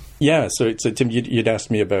monorepo. Yeah. So Tim, you'd asked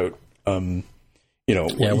me about,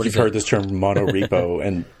 you've heard this term monorepo,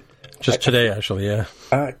 and just today, actually, yeah.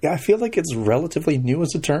 I feel like it's relatively new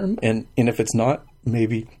as a term, and if it's not,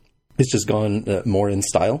 maybe it's just gone more in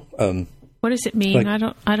style. What does it mean? I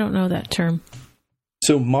don't know that term.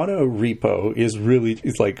 So monorepo is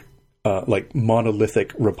like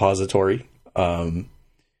monolithic repository,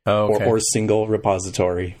 or single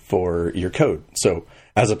repository for your code. So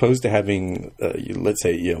as opposed to having, let's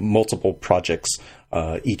say, multiple projects,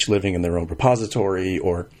 each living in their own repository,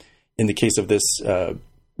 or in the case of this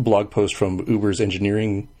blog post from Uber's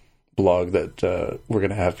engineering blog that we're going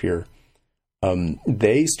to have here,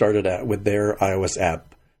 they started out with their iOS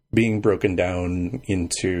app being broken down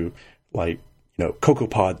into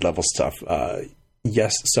CocoaPod level stuff.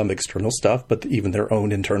 Yes, some external stuff, but even their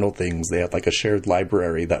own internal things. They had a shared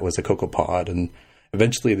library that was a CocoaPod, and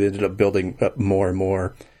eventually they ended up building up more and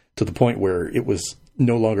more to the point where it was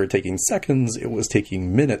no longer taking seconds, it was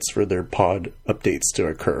taking minutes for their pod updates to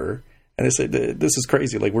occur. And they said, this is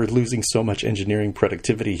crazy. We're losing so much engineering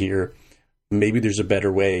productivity here. Maybe there's a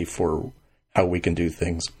better way for how we can do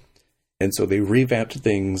things. And so they revamped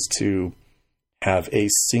things to have a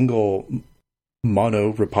single mono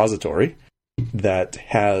repository that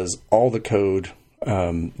has all the code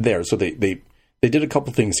there. So they did a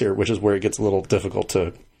couple things here, which is where it gets a little difficult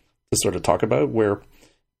to sort of talk about, where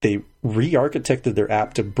they re-architected their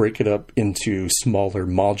app to break it up into smaller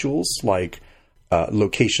modules, like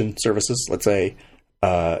location services, let's say,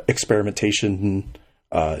 experimentation,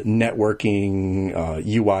 networking,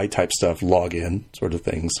 UI type stuff, login sort of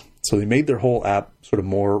things. So they made their whole app sort of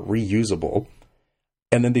more reusable.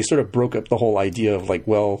 And then they sort of broke up the whole idea of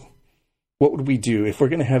what would we do if we're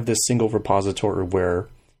going to have this single repository where,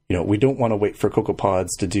 we don't want to wait for CocoaPods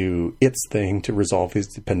to do its thing to resolve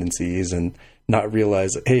these dependencies and not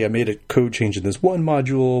realize, hey, I made a code change in this one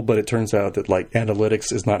module, but it turns out that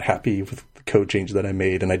analytics is not happy with the code change that I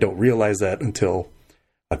made, and I don't realize that until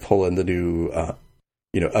I pull in the new,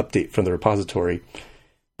 update from the repository.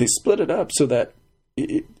 They split it up so that,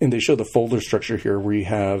 and they show the folder structure here, where you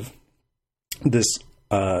have this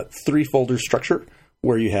 3-folder structure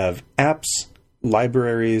where you have apps,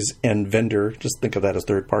 libraries, and vendor, just think of that as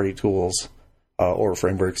third-party tools or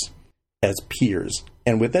frameworks, as peers.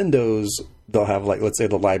 And within those, they'll have, let's say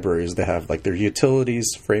the libraries, they have their utilities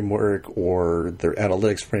framework or their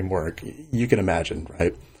analytics framework. You can imagine,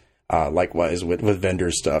 right? Likewise with vendor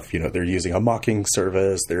stuff, they're using a mocking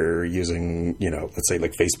service, they're using, let's say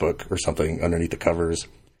Facebook or something underneath the covers.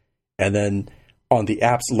 And then on the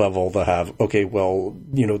apps level, they'll have,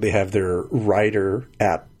 they have their rider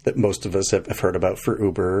app that most of us have heard about for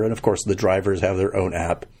Uber. And of course, the drivers have their own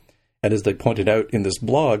app. And as they pointed out in this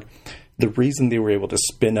blog, the reason they were able to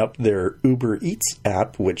spin up their Uber Eats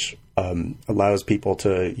app, which allows people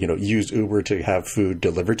to, use Uber to have food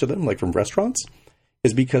delivered to them, from restaurants,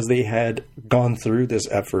 is because they had gone through this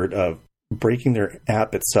effort of breaking their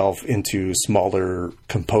app itself into smaller,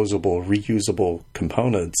 composable, reusable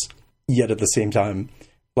components, yet at the same time,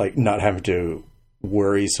 not having to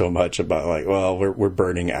worry so much about we're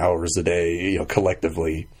burning hours a day,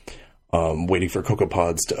 collectively, waiting for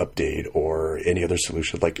CocoaPods to update or any other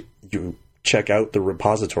solution. You check out the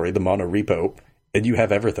repository, the monorepo, and you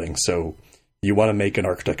have everything. So you want to make an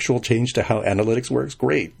architectural change to how analytics works?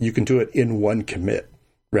 Great. You can do it in one commit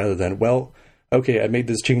rather than, I made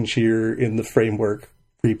this change here in the framework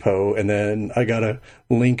repo, and then I got to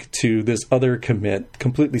link to this other commit,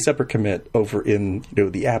 completely separate commit over in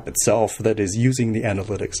the app itself that is using the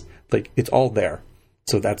analytics. It's all there.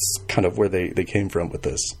 So that's kind of where they came from with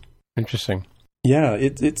this. Interesting. Yeah,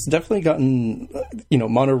 it's definitely gotten,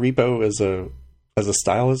 monorepo as a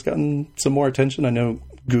style has gotten some more attention. I know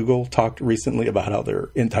Google talked recently about how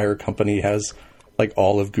their entire company has,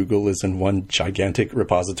 all of Google is in one gigantic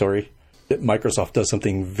repository. Microsoft does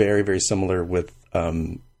something very, very similar with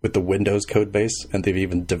the Windows code base, and they've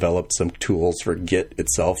even developed some tools for Git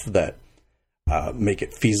itself that make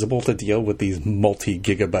it feasible to deal with these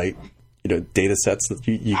multi-gigabyte, data sets that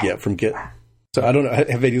you get from Git. So I don't know.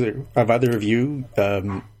 Have either of you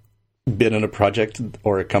been in a project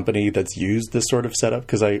or a company that's used this sort of setup?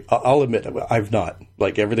 Because I'll admit I've not.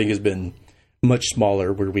 Like, everything has been much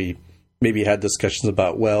smaller, where we maybe had discussions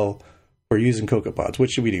about, well, we're using CocoaPods. What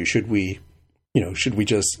should we do? Should we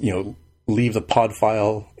just leave the pod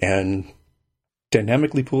file and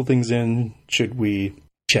dynamically pull things in? Should we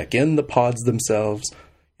check in the pods themselves,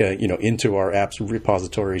 into our apps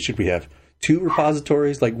repository? Should we have two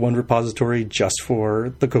repositories, like one repository just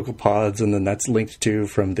for the CocoaPods, and then that's linked to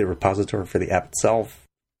from the repository for the app itself?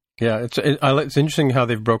 Yeah, it's interesting how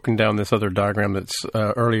they've broken down this other diagram that's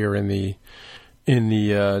earlier in the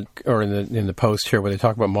post here, where they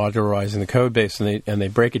talk about modularizing the code base, and they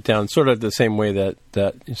break it down sort of the same way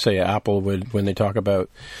that say Apple would when they talk about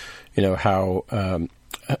how an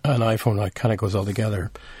iPhone kind of goes all together.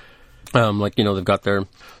 They've got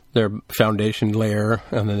their foundation layer,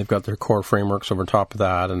 and then they've got their core frameworks over top of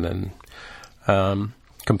that, and then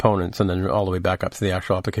components, and then all the way back up to the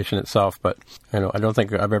actual application itself. But I don't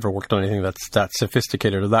think I've ever worked on anything that's that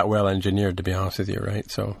sophisticated or that well engineered, to be honest with you, right?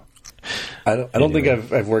 So I don't think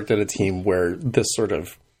I've worked at a team where this sort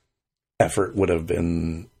of effort would have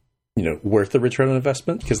been worth the return on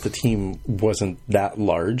investment, because the team wasn't that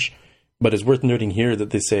large. But it's worth noting here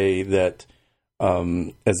that they say that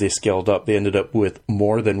as they scaled up, they ended up with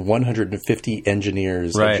more than 150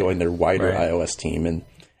 engineers that joined their wider iOS team. And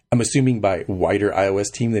I'm assuming by wider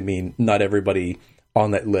iOS team, they mean not everybody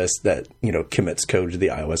on that list that commits code to the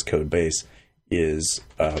iOS code base is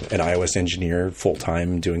an iOS engineer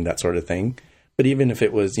full-time doing that sort of thing. But even if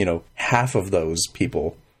it was, half of those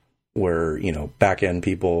people were, back-end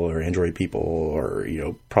people or Android people or,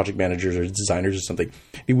 project managers or designers or something,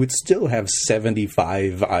 it would still have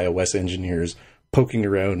 75 iOS engineers poking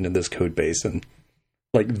around in this code base. And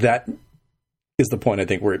that is the point, I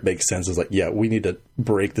think, where it makes sense, is we need to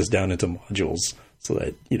break this down into modules so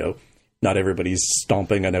that, not everybody's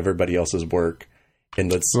stomping on everybody else's work. And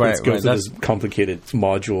let's go through this complicated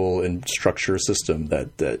module and structure system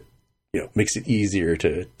that makes it easier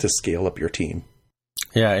to scale up your team.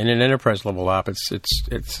 Yeah, in an enterprise level app, it's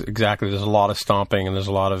exactly. There's a lot of stomping, and there's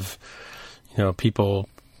a lot of people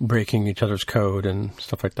breaking each other's code and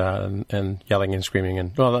stuff like that, and yelling and screaming,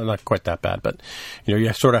 and not quite that bad, but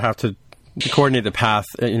you sort of have to coordinate the path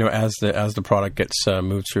as the product gets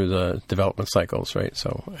moved through the development cycles, right?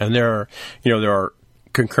 So, and there are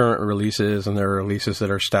concurrent releases, and there are releases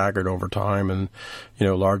that are staggered over time, and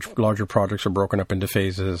larger projects are broken up into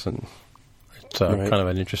phases, and it's kind of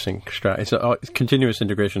an interesting strategy. Continuous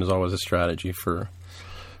integration is always a strategy for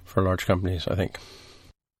large companies, I think.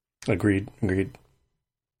 Agreed.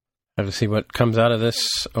 Have to see what comes out of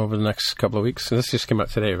this over the next couple of weeks. So this just came out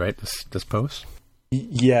today, right? This post?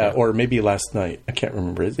 Yeah, or maybe last night. I can't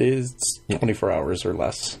remember. It's 24 hours or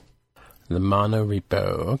less. The Mono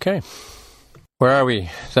Repo. Okay. Where are we?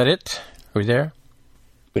 Is that it? Are we there?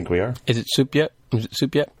 I think we are. Is it soup yet?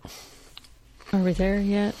 Are we there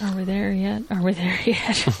yet? Hang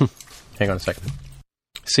on a second.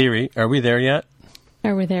 Siri, are we there yet?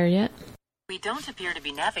 Are we there yet? We don't appear to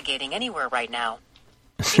be navigating anywhere right now.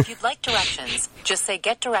 If you'd like directions, just say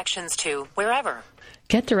get directions to wherever.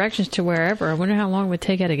 Get directions to wherever. I wonder how long it would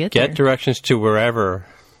take you to get there. Get directions to wherever.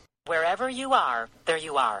 Wherever you are, there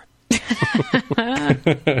you are.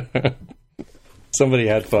 Somebody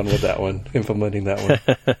had fun with that one, implementing that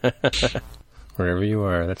one. Wherever you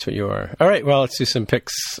are, that's what you are. All right, well, let's do some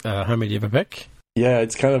picks. How many do you have a pick? Yeah,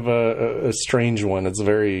 it's kind of a strange one. It's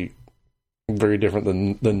very, very different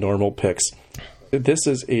than the normal picks. This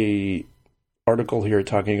is a article here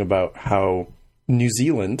talking about how New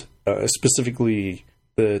Zealand, specifically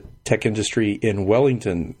the tech industry in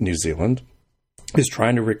Wellington, New Zealand, is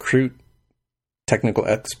trying to recruit technical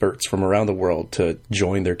experts from around the world to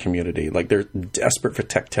join their community. They're desperate for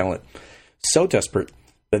tech talent. So desperate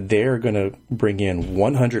that they're going to bring in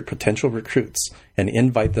 100 potential recruits and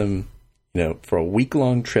invite them, for a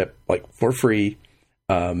week-long trip, for free,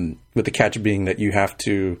 with the catch being that you have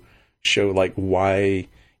to show, why,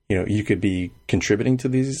 you could be contributing to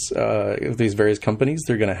these various companies.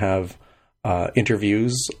 They're going to have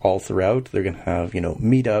interviews all throughout. They're going to have,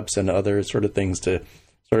 meetups and other sort of things to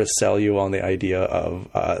sort of sell you on the idea of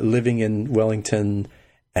living in Wellington,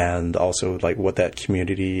 and also what that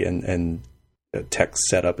community and tech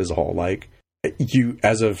setup is all like. You,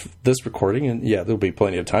 as of this recording, and there'll be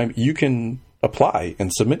plenty of time, you can apply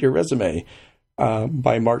and submit your resume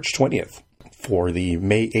by March 20th for the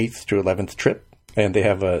May 8th to 11th trip. And they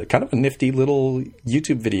have a kind of a nifty little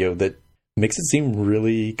YouTube video that makes it seem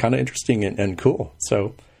really kind of interesting and cool.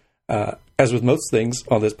 So As with most things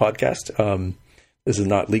on this podcast, this is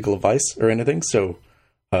not legal advice or anything. So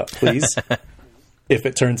please, if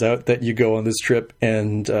it turns out that you go on this trip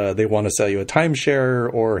and they want to sell you a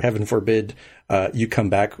timeshare, or heaven forbid, you come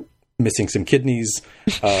back missing some kidneys,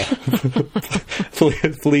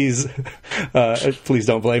 please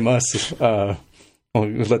don't blame us.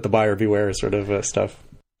 Let the buyer beware, sort of stuff.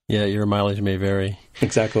 Yeah, your mileage may vary.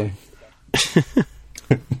 Exactly.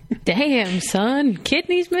 Damn, son,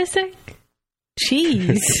 kidneys missing?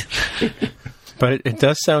 Jeez. But it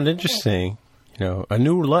does sound interesting. You know, a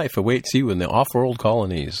new life awaits you in the off-world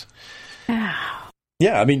colonies.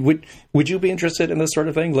 Yeah, I mean, would you be interested in this sort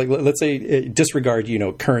of thing? Like, let's say, disregard,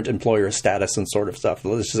 current employer status and sort of stuff.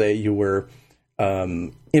 Let's say you were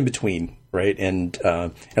in between, right? And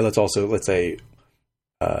let's say,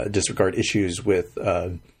 disregard issues with,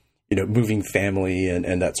 moving family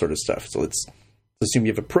and that sort of stuff. So let's assume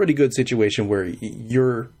you have a pretty good situation where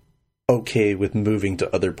you're okay with moving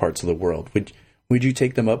to other parts of the world. Would you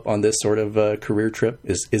take them up on this sort of career trip?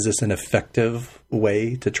 Is this an effective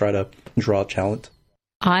way to try to draw talent?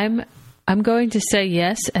 I'm going to say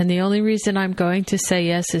yes, and the only reason I'm going to say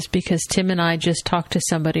yes is because Tim and I just talked to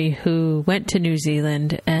somebody who went to New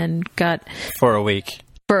Zealand and got for a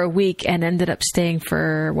week and ended up staying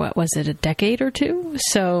for, what was it, a decade or two?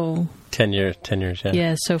 So 10 years, yeah.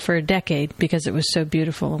 Yeah, so for a decade, because it was so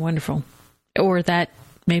beautiful and wonderful. Or that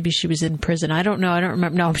maybe she was in prison. I don't know. I don't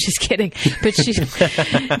remember. No, I'm just kidding. But she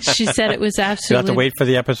said it was absolutely... You have to wait for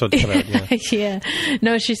the episode to come out. Yeah. Yeah.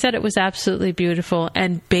 No, she said it was absolutely beautiful.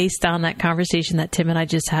 And based on that conversation that Tim and I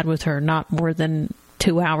just had with her not more than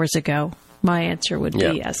 2 hours ago, my answer would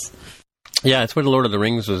be yes. Yeah, it's where the Lord of the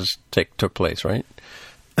Rings took place, right?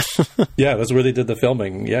 Yeah, that's where they did the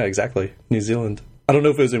filming. Yeah, exactly. New Zealand. I don't know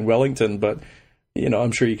if it was in Wellington, but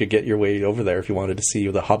I'm sure you could get your way over there if you wanted to see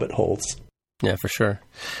the Hobbit holes. Yeah, for sure.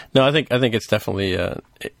 No, I think it's definitely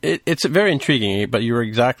it's very intriguing. But you're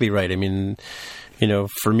exactly right. I mean,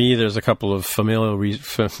 for me, there's a couple of familial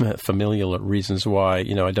reasons why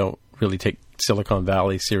I don't really take Silicon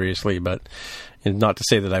Valley seriously. But not to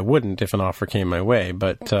say that I wouldn't if an offer came my way.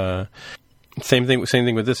 But same thing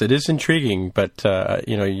with this. It is intriguing, but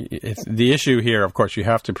the issue here, of course, you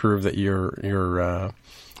have to prove that you're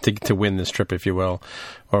to win this trip, if you will,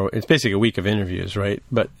 or it's basically a week of interviews, right?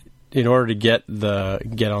 But in order to get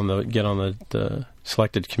on the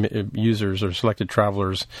selected users or selected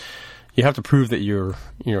travelers, you have to prove that you're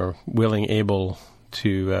willing, able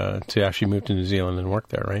to actually move to New Zealand and work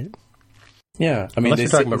there, right? Yeah, I mean, unless you're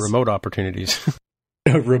talking about remote opportunities.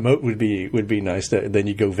 Remote would be nice. Then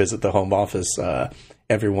you go visit the home office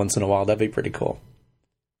every once in a while. That'd be pretty cool.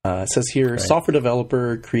 It says here, right. Software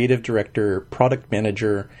developer, creative director, product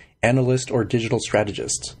manager, analyst, or digital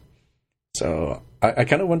strategist. So I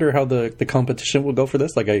kind of wonder how the competition will go for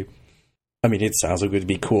this. Like I mean, it sounds like it would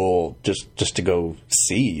be cool just to go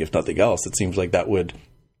see, if nothing else. It seems like that would,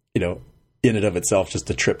 in and of itself, just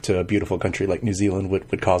a trip to a beautiful country like New Zealand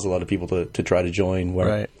would cause a lot of people to try to join.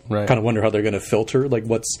 Right. Kind of wonder how they're going to filter. Like,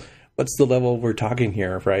 what's the level we're talking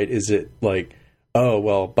here, right? Is it like, oh,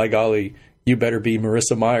 well, by golly, you better be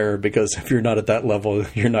Marissa Mayer, because if you're not at that level,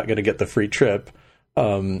 you're not going to get the free trip.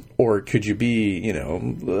 Or could you be,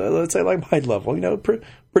 let's say like my level,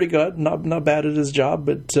 pretty good, not bad at his job,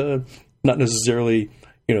 but not necessarily,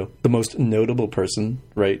 the most notable person,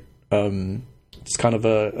 right? It's kind of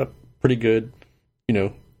a pretty good,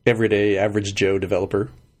 everyday average Joe developer,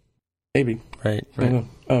 maybe. Right. I don't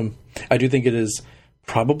know. I do think it is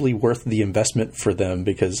probably worth the investment for them,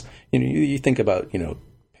 because you think about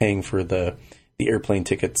paying for the airplane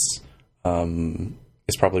tickets.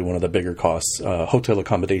 Is probably one of the bigger costs. Hotel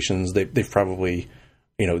accommodations, they've probably,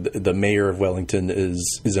 the mayor of Wellington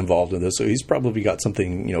is involved in this, so he's probably got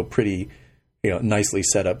something, pretty, nicely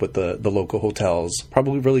set up with the local hotels,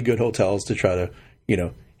 probably really good hotels to try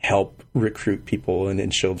to, help recruit people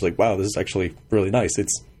and show them like, wow, this is actually really nice.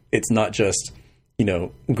 It's not just,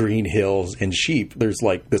 green hills and sheep. There's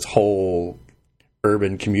like this whole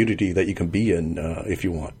urban community that you can be in if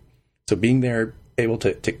you want. So being there, able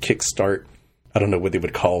to kickstart, I don't know what they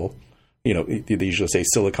would call, they usually say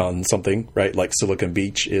Silicon something, right? Like Silicon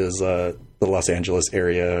Beach is the Los Angeles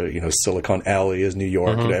area, Silicon Alley is New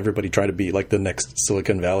York. Mm-hmm. Everybody try to be like the next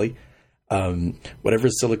Silicon Valley. Whatever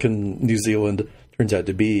Silicon New Zealand turns out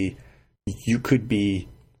to be, you could be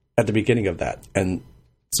at the beginning of that. And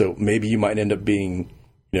so maybe you might end up being,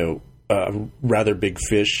 a rather big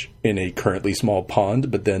fish in a currently small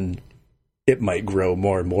pond, but then it might grow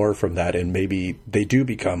more and more from that, and maybe they do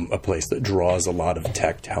become a place that draws a lot of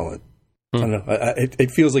tech talent. I don't know.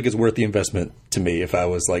 It feels like it's worth the investment to me if I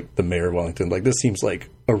was like the mayor of Wellington. Like, this seems like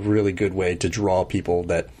a really good way to draw people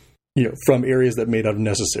that from areas that may not have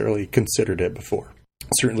necessarily considered it before.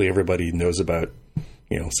 Certainly everybody knows about,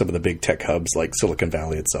 some of the big tech hubs like Silicon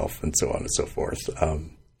Valley itself and so on and so forth.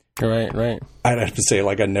 Right. I'd have to say,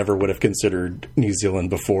 I never would have considered New Zealand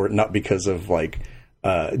before, not because of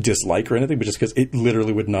dislike or anything, but just because it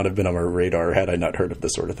literally would not have been on my radar had I not heard of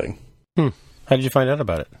this sort of thing. How did you find out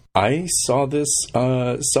about it? I saw this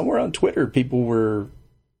somewhere on Twitter. People were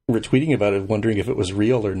tweeting about it, wondering if it was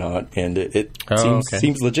real or not, and it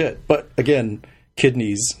seems legit. But again,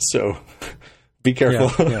 kidneys, so be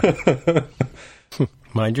careful. Yeah.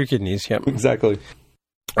 Mind your kidneys. Yep, exactly.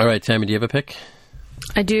 All right, Tammy, do you have a pick?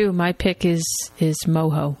 I do. My pick is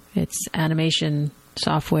Moho. It's animation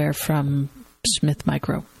software from Smith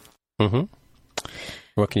Micro. Mm-hmm.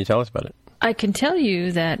 What can you tell us about it? I can tell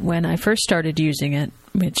you that when I first started using it,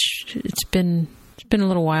 which it's been a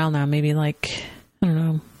little while now, maybe a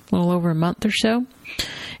little over a month or so,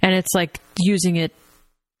 and it's using it,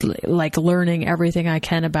 learning everything I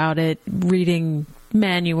can about it, reading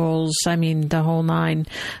manuals, the whole nine.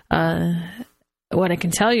 What I can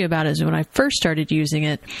tell you about is when I first started using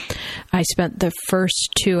it, I spent the first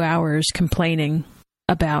 2 hours complaining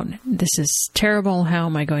about, this is terrible, how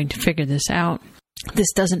am I going to figure this out?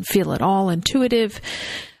 This doesn't feel at all intuitive.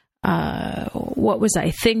 What was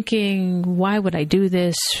I thinking? Why would I do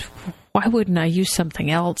this? Why wouldn't I use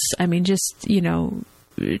something else?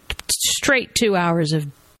 Straight 2 hours of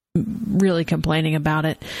really complaining about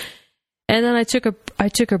it. And then I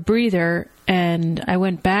took a breather and I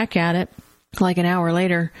went back at it an hour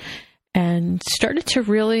later and started to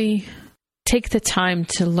really take the time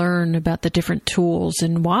to learn about the different tools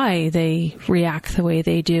and why they react the way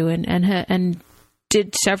they do, and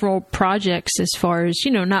did several projects as far as,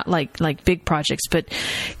 not like big projects, but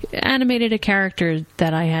animated a character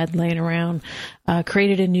that I had laying around,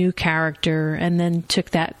 created a new character, and then took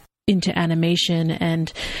that into animation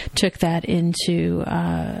and took that into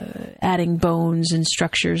adding bones and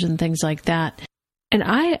structures and things like that. And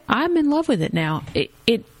I'm in love with it now.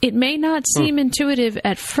 It may not seem intuitive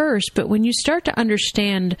at first, but when you start to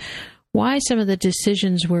understand why some of the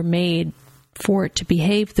decisions were made for it to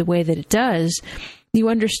behave the way that it does, you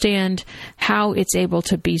understand how it's able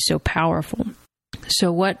to be so powerful. So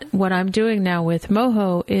what I'm doing now with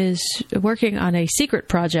Moho is working on a secret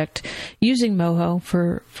project using Moho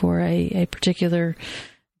for a particular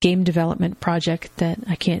game development project that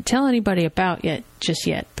I can't tell anybody about just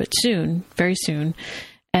yet, but soon, very soon.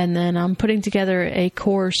 And then I'm putting together a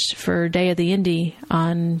course for Day of the Indie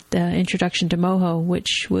on the introduction to Moho,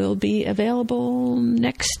 which will be available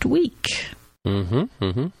next week. Mm-hmm.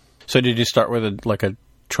 Mm-hmm. So did you start with a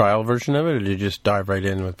trial version of it, or did you just dive right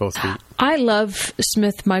in with both feet? I love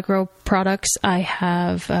Smith Micro products. I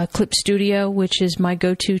have Clip Studio, which is my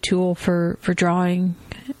go-to tool for drawing.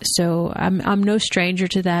 So I'm no stranger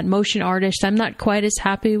to that. Motion Artist, I'm not quite as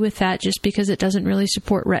happy with that just because it doesn't really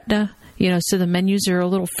support Retina. So the menus are a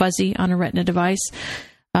little fuzzy on a Retina device.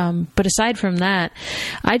 But aside from that,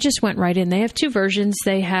 I just went right in. They have two versions.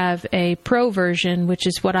 They have a Pro version, which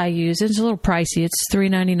is what I use. It's a little pricey. It's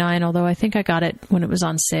 $3.99, although I think I got it when it was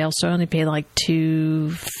on sale, so I only paid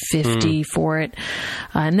 $2.50 for it.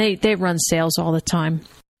 And they run sales all the time.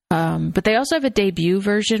 But they also have a debut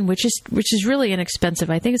version, which is really inexpensive.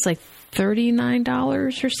 I think it's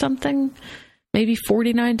 $39 or something. Maybe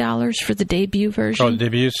 $49 for the debut version. Oh,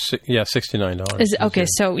 debut, $69. Okay,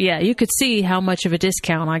 so you could see how much of a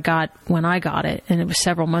discount I got when I got it, and it was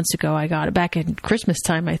several months ago. I got it back in Christmas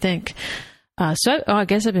time, I think. So I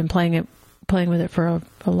guess I've been playing with it for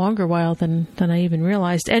a longer while than I even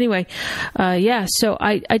realized. Anyway, so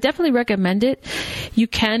I definitely recommend it. You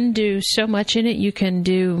can do so much in it. You can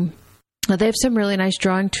do. They have some really nice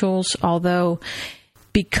drawing tools, although,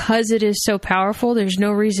 because it is so powerful, there's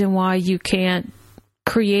no reason why you can't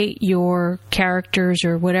create your characters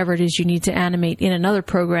or whatever it is you need to animate in another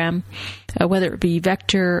program, whether it be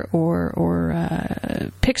vector or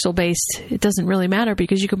pixel-based. It doesn't really matter,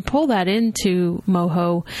 because you can pull that into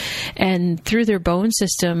Moho, and through their bone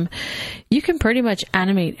system, you can pretty much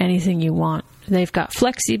animate anything you want. They've got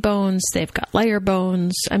flexi bones, they've got layer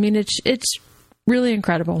bones. I mean, it's really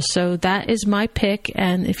incredible. So that is my pick,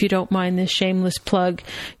 and if you don't mind this shameless plug,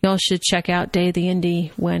 y'all should check out Day of the Indie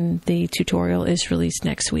when the tutorial is released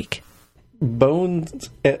next week. Bones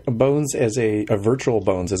as a virtual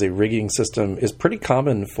bones as a rigging system is pretty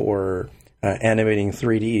common for animating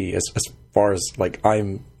 3D as far as my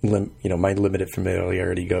limited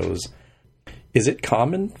familiarity goes. Is it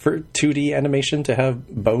common for 2D animation to have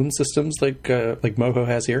bone systems like Moho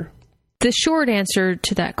has here? The short answer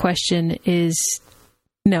to that question is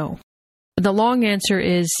no. The long answer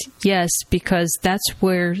is yes, because that's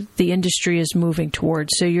where the industry is moving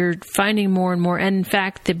towards. So you're finding more and more. And in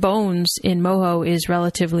fact, the bones in Moho is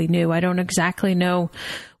relatively new. I don't exactly know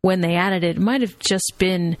when they added it. It might have just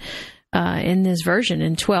been in this version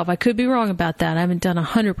in 12. I could be wrong about that. I haven't done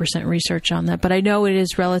 100% research on that, but I know it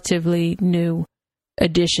is relatively new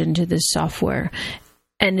addition to this software.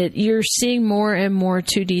 And you're seeing more and more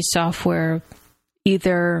 2D software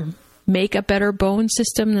either make a better bone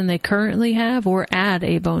system than they currently have or add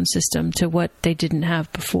a bone system to what they didn't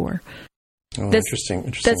have before. Oh,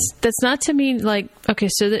 interesting. That's not to mean like, okay,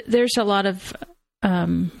 so there's a lot of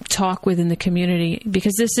talk within the community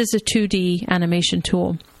because this is a 2D animation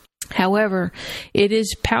tool. However, it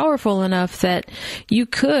is powerful enough that you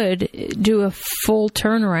could do a full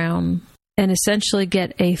turnaround and essentially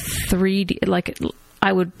get a 3D, like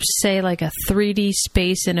I would say like a 3D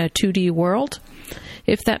space in a 2D world,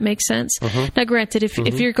 if that makes sense. Now, granted, if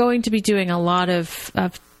you're going to be doing a lot of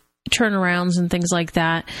turnarounds and things like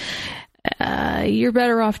that, you're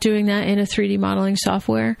better off doing that in a 3D modeling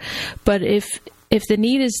software. But if the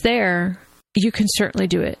need is there, you can certainly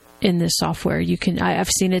do it in this software. You can. I've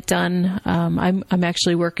seen it done. I'm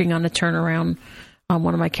actually working on a turnaround on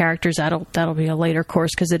one of my characters. That'll be a later course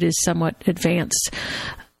because it is somewhat advanced.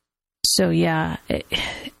 So yeah.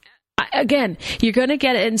 Again, you're going to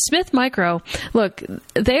get it. And Smith Micro, look,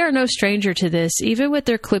 they are no stranger to this. Even with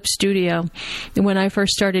their Clip Studio, when I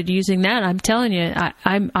first started using that, I'm telling you,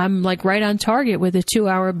 I'm like right on target with a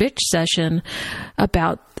 2-hour bitch session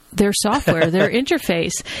about their software, their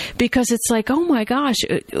interface, because it's like, oh my gosh,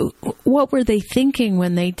 what were they thinking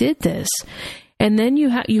when they did this? And then you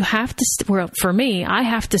have to, well, for me, I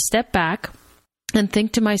have to step back and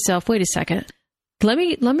think to myself, wait a second. Let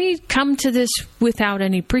me come to this without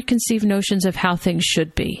any preconceived notions of how things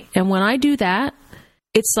should be. And when I do that,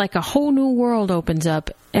 it's like a whole new world opens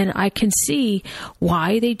up and I can see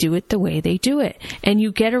why they do it the way they do it. And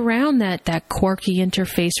you get around that quirky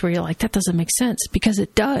interface where you're like, that doesn't make sense, because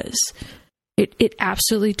it does. It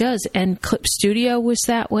absolutely does. And Clip Studio was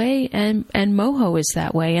that way and Moho is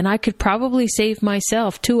that way. And I could probably save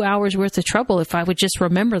myself 2 hours worth of trouble if I would just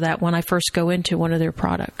remember that when I first go into one of their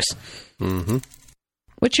products. Mm-hmm.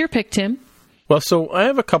 What's your pick, Tim? Well, so I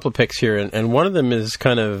have a couple of picks here, and one of them is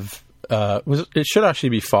kind of, it should actually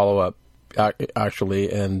be follow-up,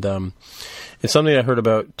 actually, and it's something I heard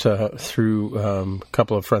about through a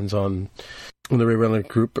couple of friends on the Ray Renner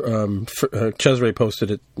group. Cesare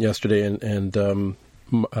posted it yesterday, and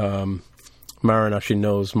Maren actually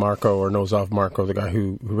knows Marco, or knows of Marco, the guy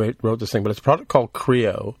who wrote this thing, but it's a product called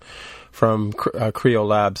Creo from Creo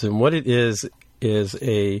Labs, and what it is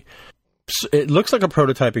it looks like a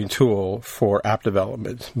prototyping tool for app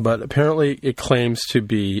development, but apparently it claims to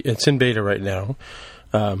be, it's in beta right now,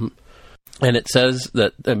 and it says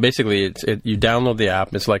that basically you download the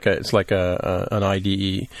app. It's like an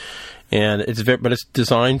IDE, and but it's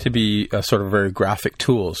designed to be a sort of very graphic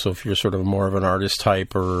tool. So if you're sort of more of an artist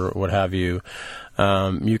type or what have you,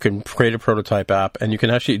 you can create a prototype app, and you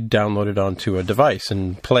can actually download it onto a device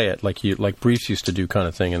and play it like Briefs used to do, kind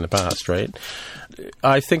of thing in the past, right?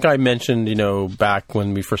 I think I mentioned, back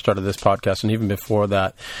when we first started this podcast, and even before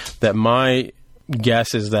that my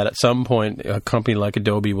guess is that at some point a company like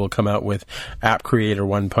Adobe will come out with App Creator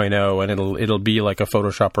 1.0, and it'll be like a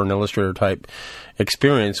Photoshop or an Illustrator type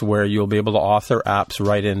experience where you'll be able to author apps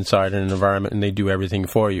right inside an environment, and they do everything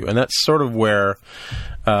for you. And that's sort of where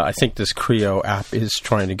I think this Creo app is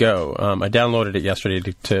trying to go. I downloaded it yesterday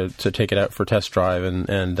to take it out for test drive,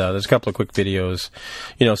 and there's a couple of quick videos.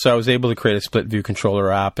 So I was able to create a split view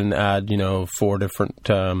controller app and add 4 different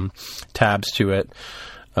tabs to it.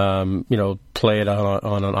 Play it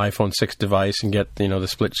on an iPhone 6 device and get, the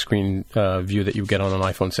split screen view that you get on an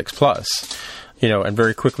iPhone 6 Plus, and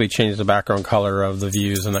very quickly change the background color of the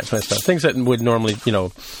views and that kind of stuff. Things that would normally,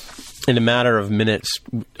 in a matter of minutes,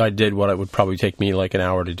 I did what it would probably take me like an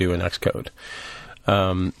hour to do in Xcode.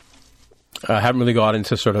 I haven't really got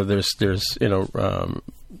into sort of, there's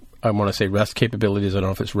I want to say REST capabilities. I don't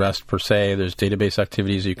know if it's REST per se. There's database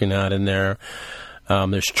activities you can add in there.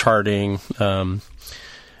 There's charting.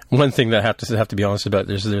 One thing that I have to be honest about,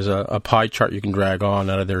 there's a pie chart you can drag on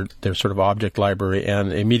out of their sort of object library,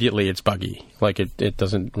 and immediately it's buggy. Like it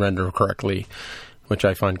doesn't render correctly, which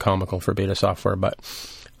I find comical for beta software. But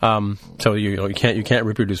so you can't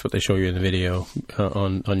reproduce what they show you in the video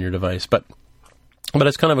on your device. But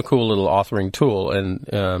it's kind of a cool little authoring tool,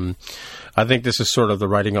 and I think this is sort of the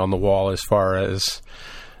writing on the wall as far as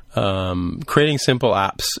creating simple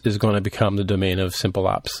apps is going to become the domain of simple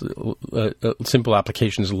apps, simple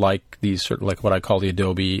applications like these, sort of like what I call the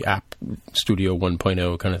Adobe App Studio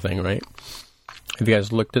 1.0 kind of thing, right? Have you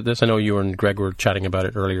guys looked at this? I know you and Greg were chatting about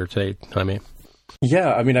it earlier today, Jaime.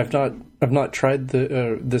 Yeah, I mean, I've not tried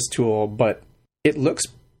this tool, but it looks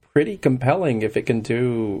pretty compelling if it can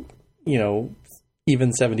do,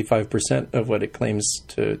 even 75% of what it claims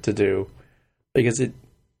to do, because it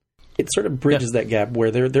sort of bridges that gap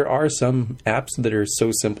where there are some apps that are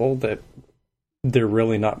so simple that they're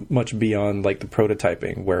really not much beyond like the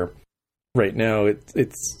prototyping, where right now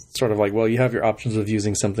it's sort of like, well, you have your options of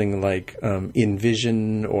using something like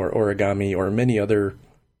InVision or Origami or many other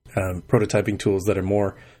prototyping tools that are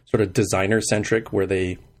more sort of designer centric, where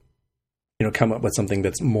they come up with something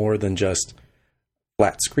that's more than just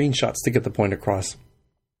flat screenshots to get the point across.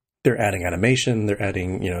 They're adding animation, they're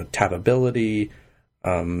adding tabbability,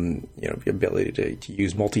 the ability to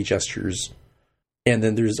use multi-gestures. And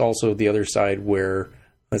then there's also the other side where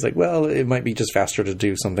it's like, well, it might be just faster to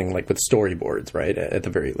do something like with storyboards, right, at the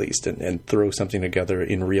very least, and throw something together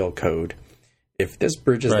in real code. If this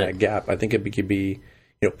bridges that gap, I think it could be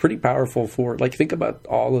pretty powerful for, like, think about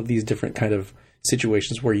all of these different kind of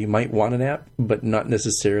situations where you might want an app, but not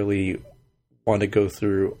necessarily want to go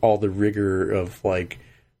through all the rigor of, like,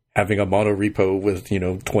 having a monorepo with,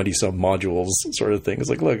 20 some modules sort of thing. It's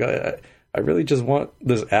like, look, I really just want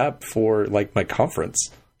this app for, like, my conference,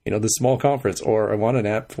 this small conference, or I want an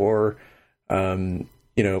app for,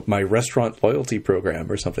 my restaurant loyalty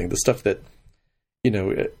program or something. The stuff that,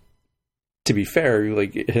 to be fair,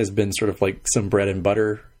 like, it has been sort of like some bread and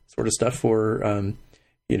butter sort of stuff for,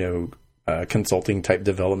 consulting type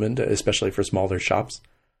development, especially for smaller shops.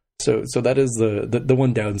 So that is the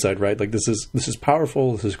one downside, right? Like, this is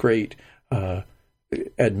powerful. This is great.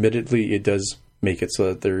 Admittedly, it does make it so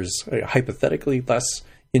that there's hypothetically less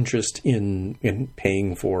interest in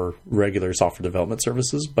paying for regular software development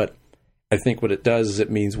services. But I think what it does is it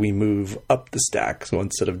means we move up the stack. So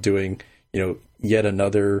instead of doing, yet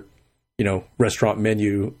another, restaurant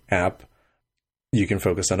menu app, you can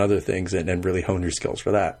focus on other things and really hone your skills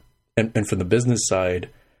for that. And from the business side,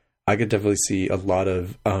 I could definitely see a lot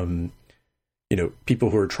of,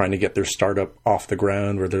 people who are trying to get their startup off the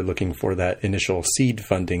ground, where they're looking for that initial seed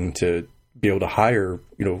funding to be able to hire,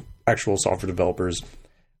 actual software developers.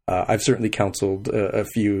 I've certainly counseled a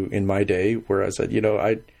few in my day where I said,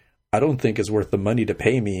 I don't think it's worth the money to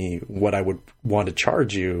pay me what I would want to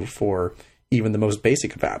charge you for even the most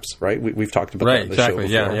basic of apps, right? We've talked about that on the show before.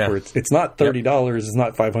 Yeah. Where it's not $30, it's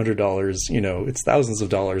not $500, it's thousands of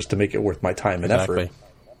dollars to make it worth my time and effort.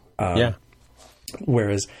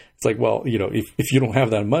 Whereas it's like, well, if you don't have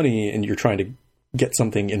that money and you're trying to get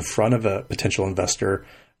something in front of a potential investor,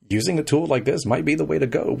 using a tool like this might be the way to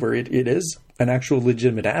go, where it is an actual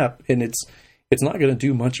legitimate app, and it's not going to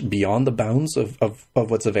do much beyond the bounds of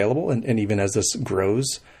what's available. And even as this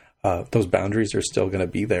grows, those boundaries are still going to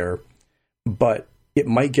be there. But it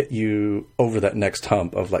might get you over that next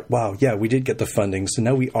hump of like, wow, yeah, we did get the funding, so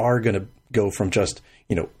now we are going to go from just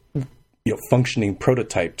functioning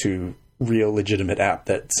prototype to real legitimate app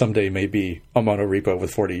that someday may be a monorepo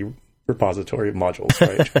with 40 repository modules,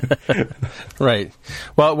 right? Right.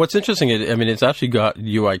 Well, what's interesting, it's actually got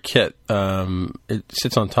UIKit. It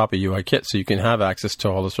sits on top of UIKit, so you can have access to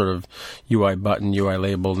all the sort of UI button, UI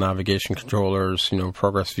label, navigation controllers,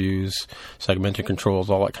 progress views, segmented controls,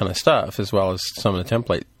 all that kind of stuff, as well as some of the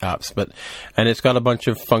template apps. And it's got a bunch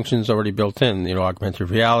of functions already built in, augmented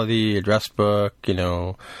reality, address book,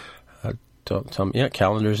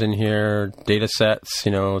 calendars in here, data sets,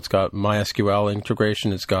 it's got MySQL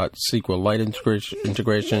integration, it's got SQLite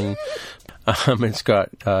integration, it's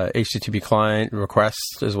got HTTP client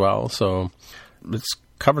requests as well. So it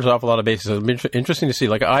covers off a lot of bases. It's interesting to see.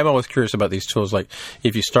 Like, I'm always curious about these tools. Like,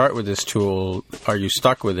 if you start with this tool, are you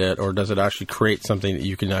stuck with it, or does it actually create something that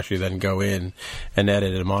you can actually then go in and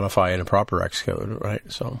edit and modify in a proper Xcode, right?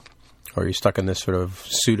 So, or are you stuck in this sort of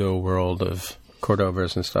pseudo world of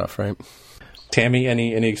Cordovas and stuff, right? Tammy,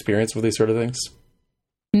 any experience with these sort of things?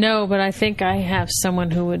 No, but I think I have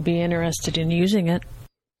someone who would be interested in using it.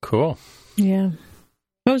 Cool. Yeah.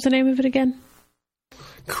 What was the name of it again?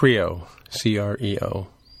 Creo. Creo.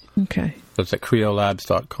 Okay. So it's at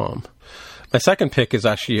creolabs.com. My second pick is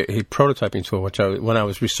actually a prototyping tool, which when I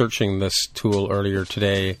was researching this tool earlier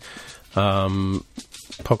today,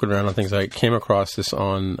 poking around on things, I came across this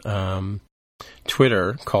on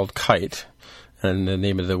Twitter called Kite, and the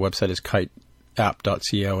name of the website is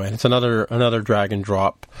kiteapp.co, and it's another drag and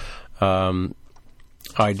drop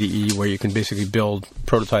IDE where you can basically build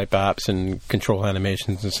prototype apps and control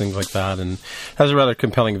animations and things like that, and has a rather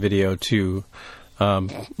compelling video too.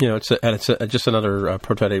 It's just another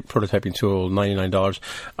prototyping tool, $99.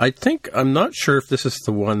 I'm not sure if this is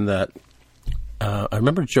the one that I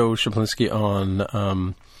remember Joe Shaplinsky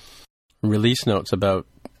on release notes about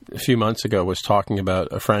a few months ago was talking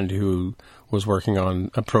about a friend who was working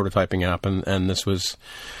on a prototyping app, and this was,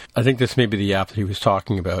 I think this may be the app that he was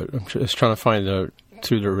talking about. I'm just trying to find out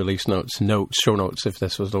through the release show notes, if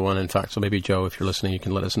this was the one, in fact. So maybe, Joe, if you're listening, you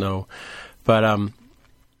can let us know. But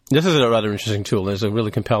this is a rather interesting tool. There's a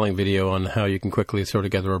really compelling video on how you can quickly throw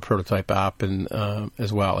together a prototype app, and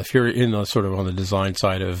as well, if you're in the sort of on the design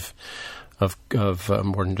side of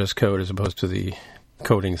more than just code, as opposed to the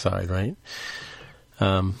coding side, right?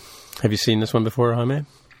 Have you seen this one before, Jaime?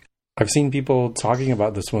 I've seen people talking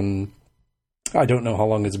about this one. I don't know how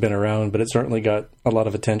long it's been around, but it certainly got a lot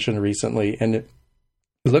of attention recently, and it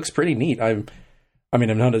looks pretty neat. I'm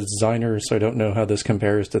not a designer, so I don't know how this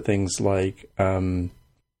compares to things like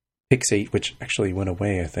Pix8, which actually went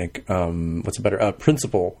away, I think. What's a better?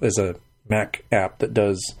 Principle is a Mac app that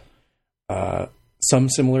does some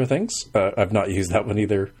similar things. I've not used that one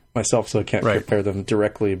either myself, so I can't compare them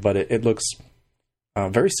directly, but it looks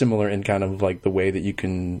very similar in kind of like the way that you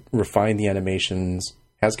can refine the animations.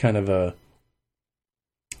 Has kind of a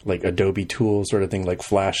like Adobe tool sort of thing, like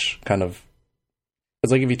Flash kind of.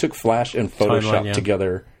 It's like if you took Flash and Photoshop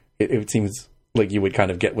together, it seems like you would kind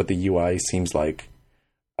of get what the UI seems like.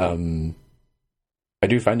 I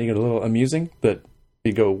do finding it a little amusing that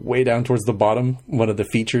you go way down towards the bottom. One of the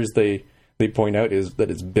features they point out is that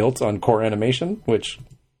it's built on Core Animation, which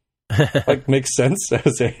like makes sense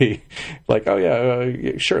as a like, oh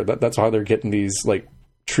yeah, sure, that's how they're getting these like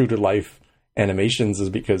true to life animations, is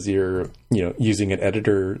because you're using an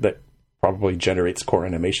editor that probably generates Core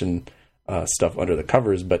Animation stuff under the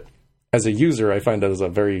covers. But as a user, I find that is a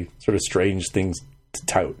very sort of strange thing to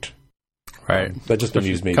tout. Right. That just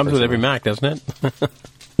amused me. Comes personally with every Mac, doesn't it?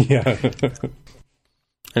 Yeah.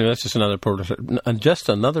 Anyway, that's just another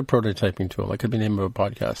prototyping tool. That could be the name of a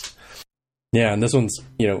podcast. Yeah, and this one's,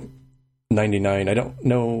 $99. I don't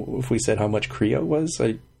know if we said how much Creo was.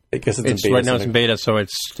 I guess it's in beta. Right now it's in beta, so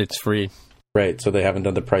it's free. Right, so they haven't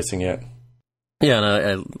done the pricing yet. Yeah,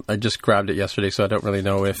 and I just grabbed it yesterday, so I don't really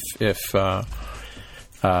know if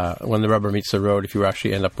when the rubber meets the road, if you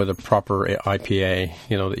actually end up with a proper IPA,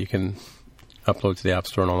 that you can upload to the App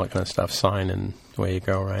Store and all that kind of stuff, sign, and away you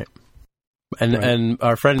go, right? And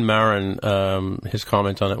our friend Marin, his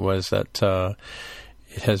comment on it was that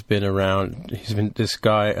it has been around. He's been this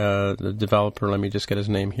guy, the developer. Let me just get his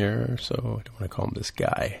name here, so I don't want to call him this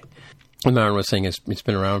guy. And Marin was saying it's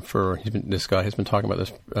been around this guy has been talking about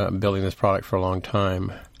this, building this product for a long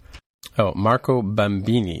time. Oh, Marco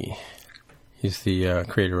Bambini. He's the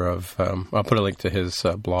creator of. I'll put a link to his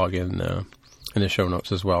blog in the show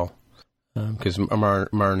notes as well. Because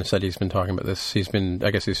Marin said he's been talking about this.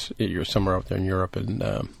 You're somewhere out there in Europe and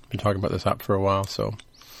been talking about this app for a while. So,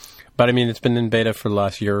 but I mean, it's been in beta for the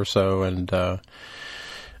last year or so, and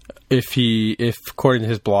if according to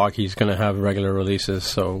his blog, he's going to have regular releases.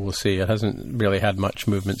 So we'll see. It hasn't really had much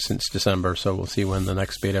movement since December, so we'll see when the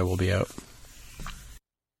next beta will be out.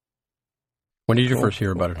 When did you first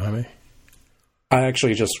hear about it, Jaime? I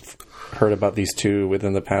actually just heard about these two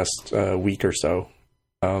within the past week or so.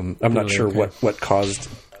 I'm not sure what caused.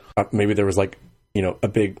 Maybe there was a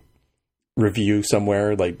big review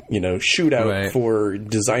somewhere, shootout for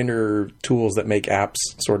designer tools that make apps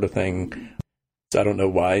sort of thing. So I don't know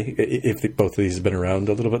why, if both of these have been around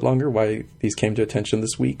a little bit longer, why these came to attention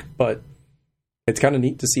this week. But it's kind of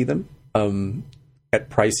neat to see them at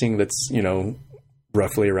pricing that's,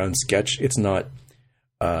 roughly around Sketch. It's not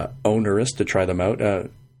onerous to try them out.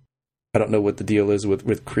 I don't know what the deal is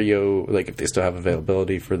with Creo, if they still have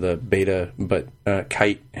availability for the beta, but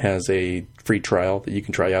Kite has a free trial that you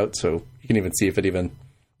can try out, so you can even see if it even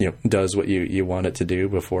does what you want it to do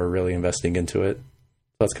before really investing into it. So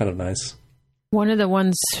that's kind of nice. One of the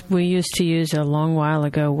ones we used to use a long while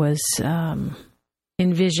ago was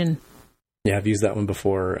InVision. Yeah, I've used that one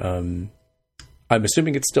before. I'm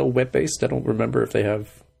assuming it's still web-based. I don't remember if they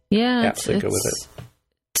have apps that go with it.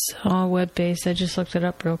 It's all web-based. I just looked it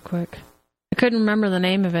up real quick. I couldn't remember the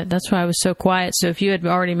name of it. That's why I was so quiet. So if you had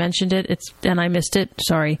already mentioned it, and I missed it,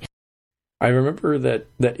 sorry. I remember that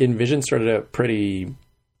InVision started out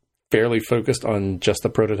fairly focused on just the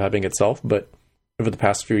prototyping itself, but over the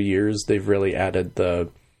past few years, they've really added the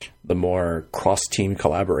more cross-team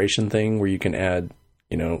collaboration thing where you can add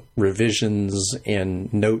revisions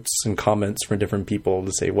and notes and comments from different people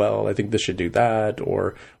to say, well, I think this should do that,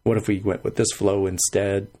 or what if we went with this flow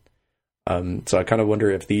instead? So I kind of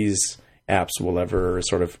wonder if these apps will ever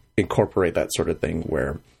sort of incorporate that sort of thing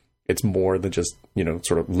where it's more than just,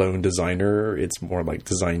 sort of lone designer. It's more like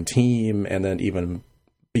design team, and then even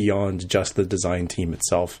beyond just the design team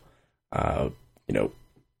itself,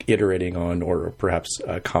 iterating on or perhaps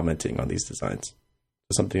commenting on these designs.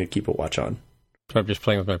 something to keep a watch on. So I'm just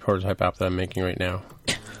playing with my prototype app that I'm making right now.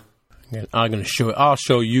 I'm going to show it. I'll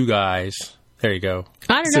show you guys. There you go.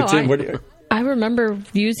 I don't know. So, Tim, I remember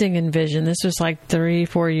using Envision. This was like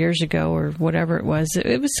 3-4 years ago or whatever it was.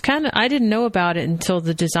 It was kind of, I didn't know about it until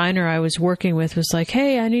the designer I was working with was like,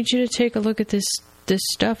 hey, I need you to take a look at this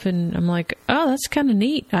stuff. And I'm like, oh, that's kind of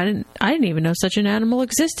neat. I didn't even know such an animal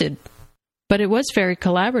existed. But it was very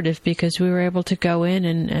collaborative because we were able to go in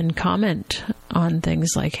and comment on things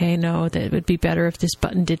like, hey, no, that it would be better if this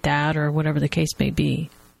button did that or whatever the case may be.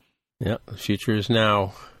 Yeah, the future is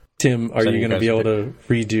now. Tim, are you going to be able to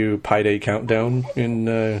redo Pi Day Countdown in,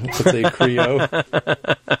 let's say, Creo?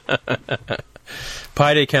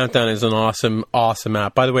 Pi Day Countdown is an awesome, awesome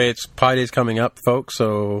app. By the way, it's Pi Day's coming up, folks,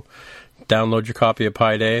 so download your copy of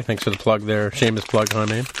Pi Day. Thanks for the plug there. Shameless plug, huh,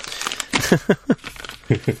 man?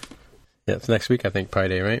 Yeah, it's next week, I think, Pi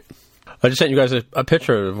Day, right? I just sent you guys a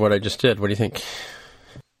picture of what I just did. What do you think?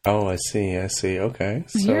 Oh, I see. Okay.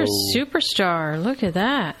 So... You're a superstar. Look at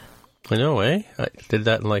that. I know, eh? I did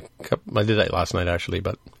that I did that last night, actually,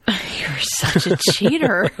 but... You're such a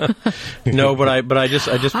cheater. No, but I just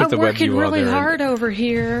put the web view on there. I'm working really hard over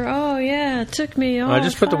here. Oh, yeah, it took me all I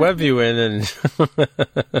just put the web view in and...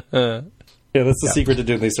 Yeah, that's the secret to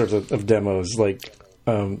doing these sorts of demos. Like,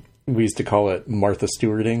 we used to call it Martha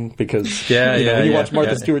Stewarding because when you watch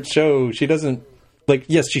Martha Stewart's show, she doesn't... Like,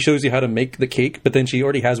 yes, she shows you how to make the cake, but then she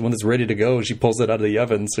already has one that's ready to go. She pulls it out of the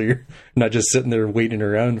oven, so you're not just sitting there waiting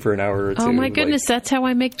around for an hour or two. Oh, my goodness, that's how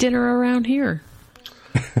I make dinner around here.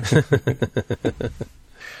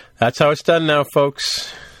 That's how it's done now,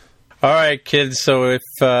 folks. All right, kids, so if,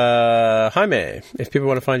 Jaime, if people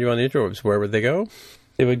want to find you on the interwebs, where would they go?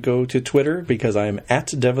 They would go to Twitter because I am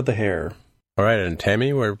at Dev of the Hair. All right, and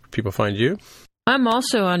Tammy, where people find you? I'm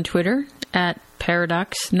also on Twitter at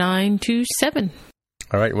Paradox927.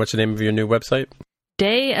 All right, and what's the name of your new website?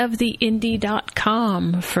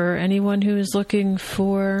 dayoftheindie.com for anyone who is looking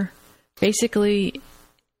for basically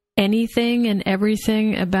anything and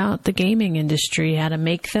everything about the gaming industry, how to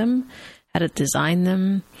make them, how to design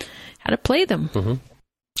them, how to play them. Mm-hmm.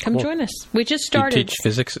 Come join us. We just started. Do you teach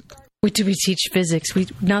physics? We teach physics.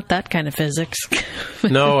 Not that kind of physics.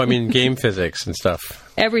 No, I mean game physics and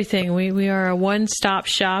stuff. Everything. We are a one-stop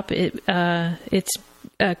shop. I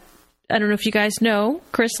don't know if you guys know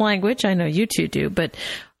Chris Language. I know you two do, but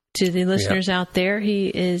to the listeners out there, he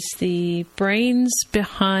is the brains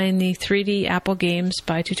behind the 3D Apple games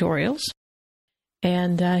by Tutorials.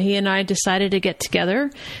 And he and I decided to get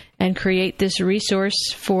together and create this resource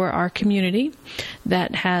for our community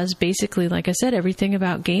that has basically, like I said, everything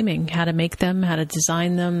about gaming, how to make them, how to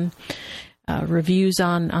design them, reviews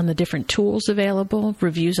on the different tools available,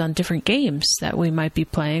 reviews on different games that we might be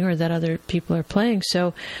playing or that other people are playing.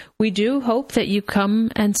 So we do hope that you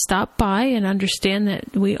come and stop by and understand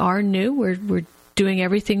that we are new. We're doing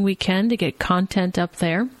everything we can to get content up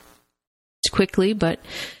there quickly, but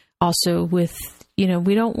also with,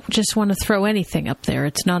 we don't just want to throw anything up there.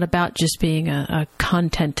 It's not about just being a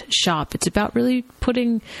content shop. It's about really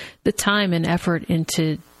putting the time and effort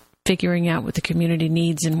into figuring out what the community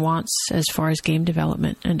needs and wants as far as game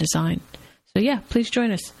development and design. So yeah, please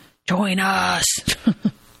join us. Join us.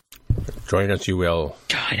 Join us, you will.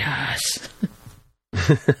 Join us.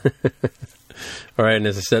 All right, and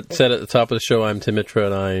as I said at the top of the show, I'm Tim Mitra,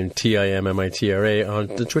 and I'm TIMMITRA on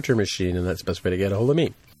the Twitter machine, and that's the best way to get a hold of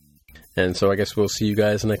me. And so I guess we'll see you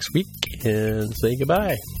guys next week, and say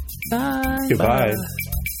goodbye. Bye. Goodbye.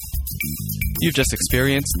 You've just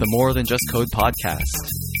experienced the More Than Just Code podcast.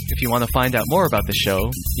 If you want to find out more about the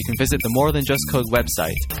show, you can visit the More Than Just Code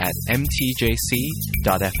website at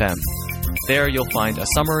mtjc.fm. There you'll find a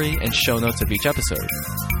summary and show notes of each episode.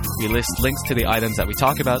 We list links to the items that we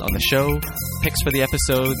talk about on the show, picks for the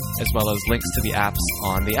episode, as well as links to the apps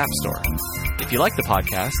on the App Store. If you like the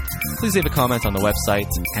podcast, please leave a comment on the website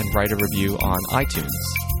and write a review on iTunes.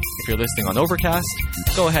 If you're listening on Overcast,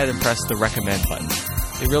 go ahead and press the recommend button.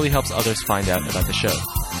 It really helps others find out about the show.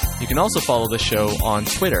 You can also follow the show on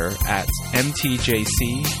Twitter at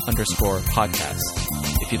MTJC_podcast.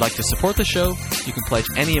 If you'd like to support the show, you can pledge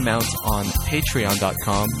any amount on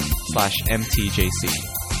patreon.com/MTJC.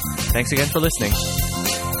 Thanks again for listening.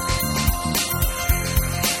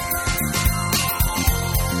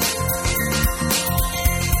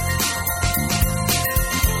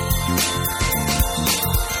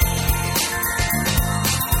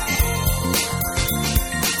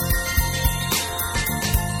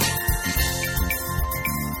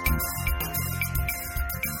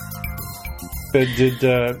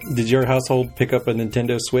 Did your household pick up a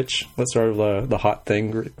Nintendo Switch? That's sort of the hot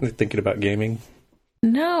thing, thinking about gaming.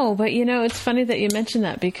 No, but it's funny that you mentioned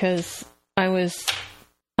that because I was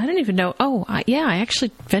I didn't even know. Oh, I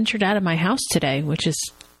actually ventured out of my house today, which is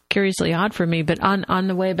curiously odd for me. But on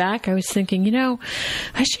the way back, I was thinking,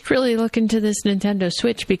 I should really look into this Nintendo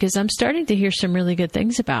Switch because I'm starting to hear some really good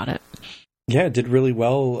things about it. Yeah, it did really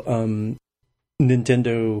well.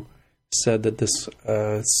 Nintendo said that this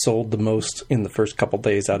sold the most in the first couple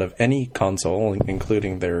days out of any console,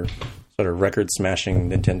 including their sort of record-smashing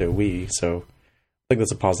Nintendo Wii. So I think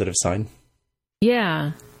that's a positive sign.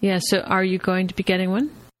 Yeah. So are you going to be getting one?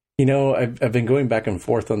 I've been going back and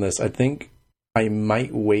forth on this. I think I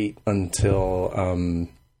might wait until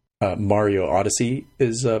Mario Odyssey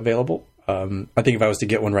is available. I think if I was to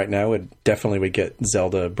get one right now, it definitely would get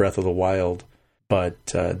Zelda Breath of the Wild. But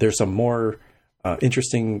there's some more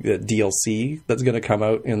interesting DLC that's going to come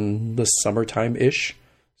out in the summertime-ish.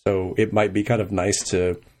 So it might be kind of nice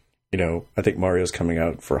to, I think Mario's coming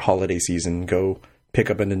out for holiday season. Go pick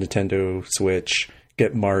up a Nintendo Switch,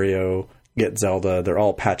 get Mario, get Zelda. They're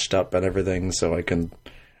all patched up and everything, so I can,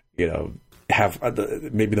 have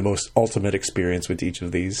maybe the most ultimate experience with each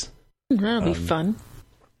of these. That'll be fun.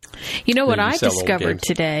 You know what I discovered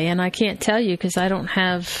today, and I can't tell you because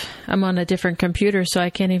I'm on a different computer, so I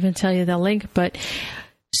can't even tell you the link. But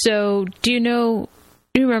so, do you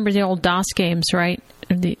remember the old DOS games, right?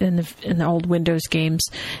 In the old Windows games,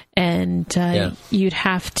 and you'd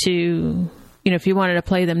have to, if you wanted to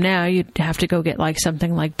play them now, you'd have to go get like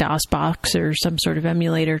something like DOSBox or some sort of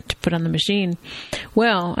emulator to put on the machine.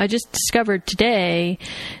 Well, I just discovered today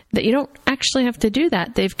that you don't actually have to do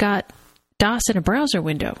that. They've got DOS in a browser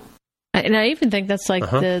window. And I even think that's like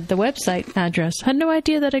the website address. I had no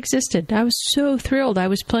idea that existed. I was so thrilled. I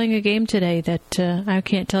was playing a game today that I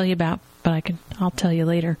can't tell you about, but I'll tell you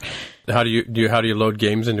later. How do you load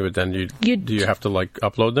games into it then? Do you have to like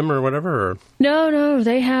upload them or whatever? Or? No.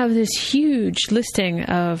 They have this huge listing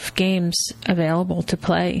of games available to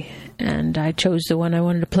play. And I chose the one I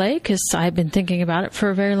wanted to play because I've been thinking about it for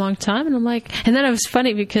a very long time. And and then it was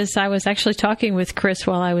funny because I was actually talking with Chris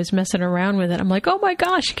while I was messing around with it. I'm like, oh my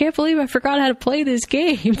gosh, I can't believe I forgot how to play this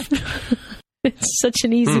game. It's such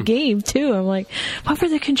an easy game too. I'm like, what were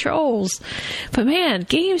the controls? But man,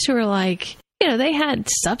 games were like, they had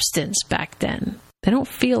substance back then. They don't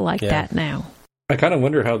feel like that now. I kind of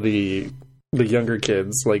wonder how the younger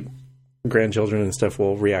kids, like grandchildren and stuff,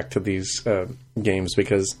 will react to these games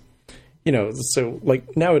because, so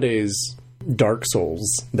like nowadays, Dark Souls,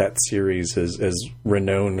 that series is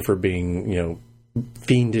renowned for being,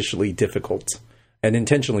 fiendishly difficult and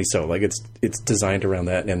intentionally so. Like it's designed around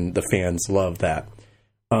that, and the fans love that.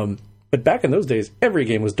 But back in those days, every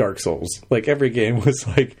game was Dark Souls. Like every game was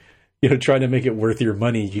like, trying to make it worth your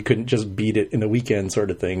money. You couldn't just beat it in a weekend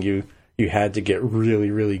sort of thing. You had to get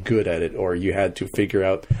really, really good at it, or you had to figure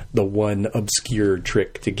out the one obscure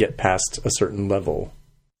trick to get past a certain level.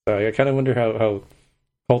 I kind of wonder how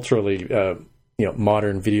culturally,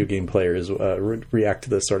 modern video game players react to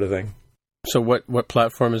this sort of thing. So what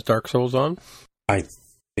platform is Dark Souls on? I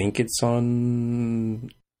think it's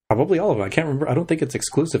on probably all of them. I can't remember. I don't think it's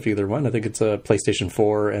exclusive either one. I think it's a PlayStation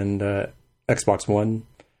 4 and Xbox One.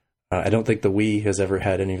 I don't think the Wii has ever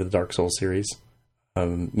had any of the Dark Souls series.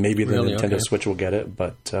 Maybe the Nintendo Switch will get it,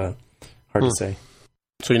 but hard to say.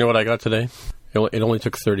 So you know what I got today? It only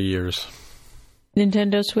took 30 years.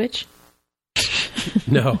 Nintendo Switch?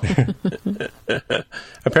 No.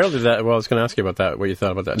 Apparently I was going to ask you about that, what you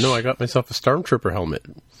thought about that. No, I got myself a Stormtrooper helmet.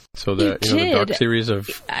 So the Dark series of...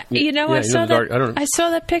 I saw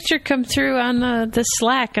that picture come through on the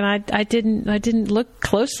Slack, and I didn't look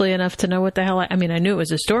closely enough to know what the hell... I mean, I knew it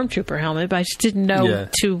was a Stormtrooper helmet, but I just didn't know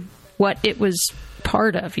to what it was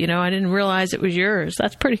part of. I didn't realize it was yours.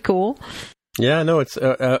 That's pretty cool. Yeah, no, it's.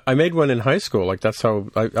 I made one in high school. Like that's how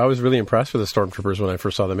I was really impressed with the Stormtroopers when I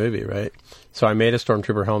first saw the movie. Right, so I made a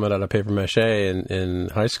Stormtrooper helmet out of paper mache in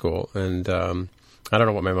high school, and I don't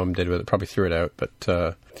know what my mom did with it. Probably threw it out. But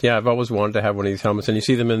I've always wanted to have one of these helmets, and you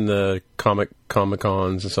see them in the Comic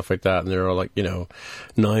Cons and stuff like that, and they're all like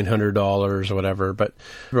 $900 or whatever. But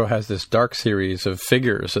Hasbro has this Dark series of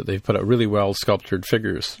figures that they've put out, really well sculptured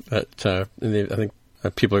figures. I think.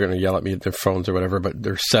 People are going to yell at me at their phones or whatever, but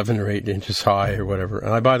they're 7 or 8 inches high or whatever.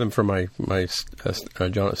 And I buy them for my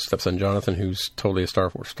stepson Jonathan, who's totally a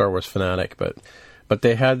Star Wars fanatic. But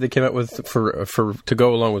they came out with for to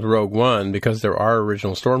go along with Rogue One, because there are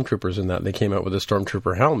original Stormtroopers in that. They came out with a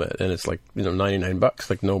Stormtrooper helmet, and it's like $99,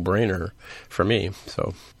 like no brainer for me.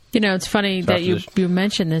 So. It's funny that you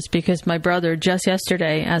mentioned this, because my brother just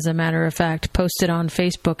yesterday, as a matter of fact, posted on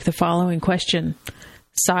Facebook the following question: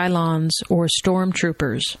 Cylons or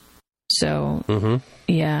Stormtroopers? So,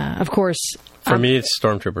 yeah, of course. For me, it's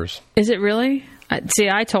Stormtroopers. Is it really? See,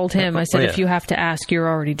 I told him, I said, if you have to ask, you're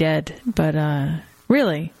already dead. But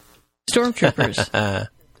Really? Stormtroopers.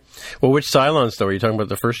 Well, which Cylons, though? Are you talking about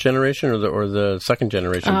the first generation or the second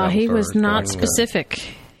generation? He was not specific.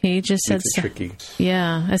 He just said... It's tricky.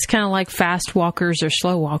 Yeah, it's kind of like fast walkers or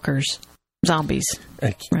slow walkers. Zombies.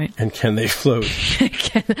 Right. And can they float?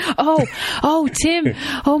 Tim.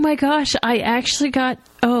 Oh, my gosh. I actually got...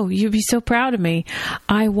 Oh, you'd be so proud of me.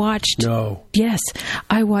 I watched... No. Yes.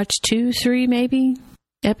 I watched 2, 3 maybe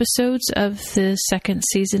episodes of the second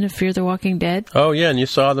season of Fear the Walking Dead. Oh, yeah, and you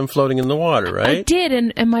saw them floating in the water, right? I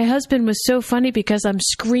did, and my husband was so funny because I'm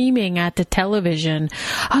screaming at the television.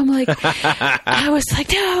 I'm like, I was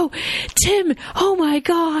like, no, Tim, oh my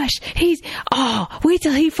gosh, wait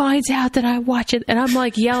till he finds out that I watch it. And I'm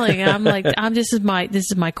like yelling, and I'm like, this is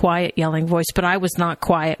my quiet yelling voice, but I was not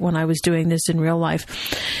quiet when I was doing this in real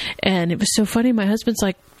life. And it was so funny. My husband's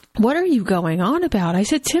like, what are you going on about? I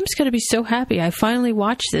said, Tim's going to be so happy. I finally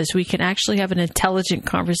watched this. We can actually have an intelligent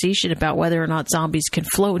conversation about whether or not zombies can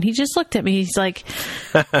float. And he just looked at me. He's like,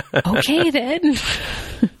 okay, then.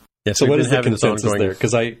 Yeah, so what is the consensus there?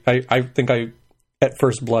 Because I think I, at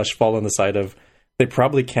first blush, fall on the side of they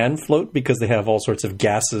probably can float because they have all sorts of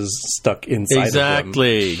gases stuck inside of them.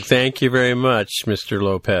 Exactly. Thank you very much, Mr.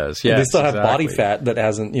 Lopez. Yes, they still have body fat that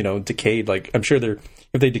hasn't, decayed. Like, I'm sure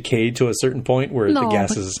if they decay to a certain point where the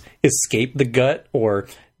gases escape the gut or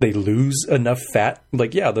they lose enough fat,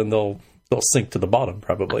 then they'll sink to the bottom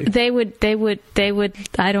probably. They would,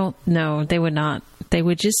 I don't know. They would not. They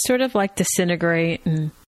would just sort of like disintegrate.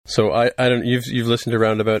 And so I don't, you've listened to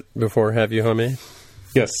Roundabout before, have you, Jaime?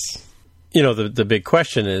 Yes. The big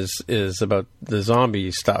question is about the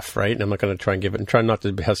zombie stuff, right? And I'm not going to try and try not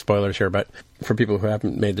to have spoilers here, but for people who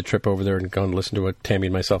haven't made the trip over there and gone to listen to what Tammy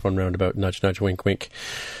and myself on Roundabout, nudge, nudge, wink, wink.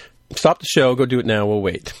 Stop the show, go do it now, we'll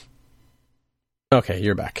wait. Okay,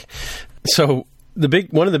 you're back. So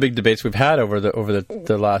one of the big debates we've had over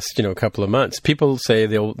the last couple of months, people say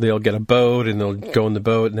they'll get a boat and they'll go in the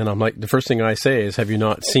boat, and then I'm like, the first thing I say is, have you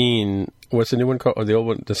not seen what's the new one called, or the old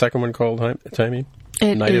one, the second one called, Tammy?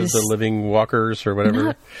 Night of the Living Walkers or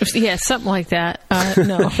whatever. Something like that.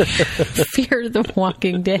 No, Fear the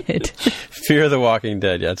Walking Dead. Fear the Walking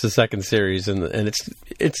Dead. Yeah, it's the second series, and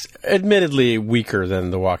it's admittedly weaker than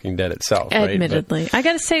The Walking Dead itself. Admittedly, right? I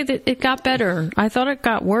got to say that it got better. I thought it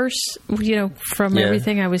got worse, from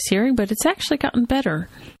everything I was hearing, but it's actually gotten better.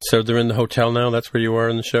 So they're in the hotel now. That's where you are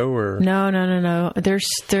in the show, or no. They're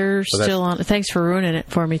still on. Thanks for ruining it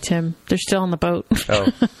for me, Tim. They're still on the boat.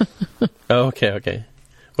 Oh, okay.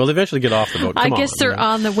 Well, they eventually get off the boat. I guess they're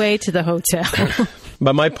on the way to the hotel.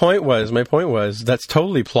 But my point was that's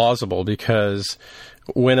totally plausible, because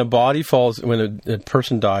when a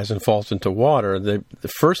person dies and falls into water, the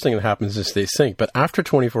first thing that happens is they sink. But after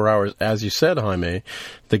 24 hours, as you said, Jaime,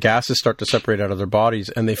 the gases start to separate out of their bodies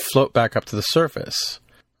and they float back up to the surface.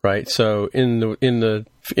 Right. So in the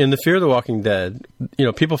Fear the Walking Dead,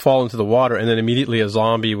 people fall into the water and then immediately a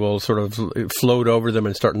zombie will sort of float over them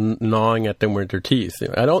and start gnawing at them with their teeth.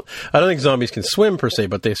 I don't think zombies can swim per se,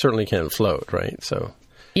 but they certainly can float. Right. So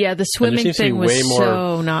yeah, the swimming thing was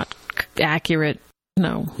so not accurate.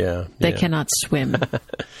 No. Yeah. They cannot swim.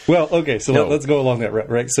 Well, okay. So let's go along that route.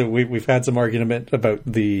 Right. So we've had some argument about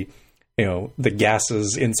the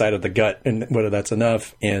gases inside of the gut and whether that's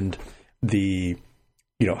enough, and the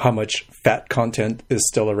how much fat content is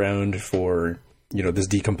still around for, this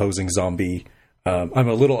decomposing zombie. I'm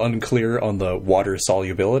a little unclear on the water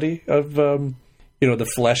solubility of,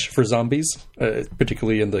 the flesh for zombies,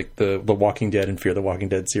 particularly in the Walking Dead and Fear the Walking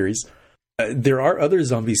Dead series. There are other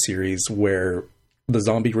zombie series where the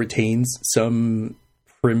zombie retains some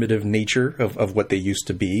primitive nature of what they used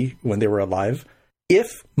to be when they were alive.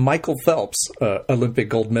 If Michael Phelps, Olympic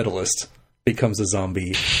gold medalist, becomes a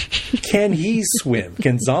zombie, can he swim?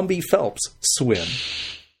 Can zombie Phelps swim?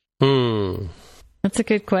 That's a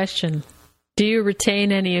good question. Do you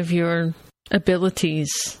retain any of your abilities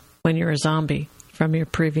when you're a zombie from your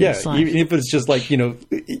previous life? Even if it's just like,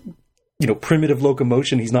 primitive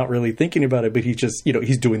locomotion, he's not really thinking about it, but he just,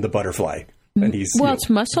 he's doing the butterfly. And he's it's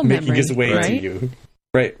muscle making memory, his way right? to you.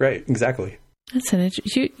 Right, exactly. That's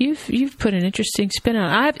you've put an interesting spin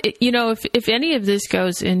on it. If any of this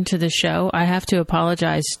goes into the show, I have to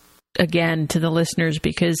apologize again to the listeners,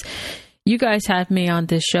 because you guys have me on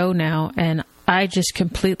this show now, and I just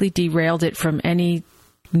completely derailed it from any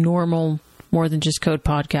normal More Than Just Code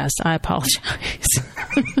podcast. I apologize.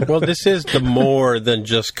 Well, this is the more than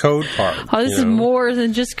just code part. Oh, this is more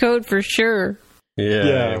than just code for sure.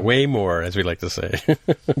 Yeah, way more, as we like to say.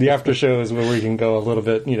 The after show is where we can go a little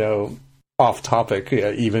bit, off topic,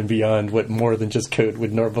 even beyond what More Than Just Code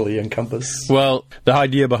would normally encompass. Well, the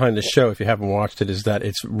idea behind the show, if you haven't watched it, is that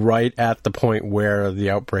it's right at the point where the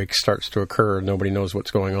outbreak starts to occur. Nobody knows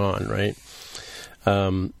what's going on, right?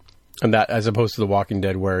 And that, as opposed to The Walking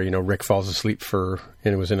Dead, where, Rick falls asleep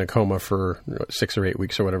and was in a coma for 6 or 8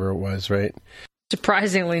 weeks or whatever it was, right?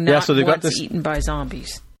 Surprisingly not so they got this eaten by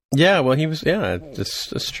zombies. Yeah, well, he was. Yeah,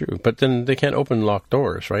 that's true. But then they can't open locked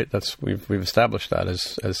doors, right? We've established that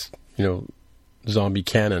as zombie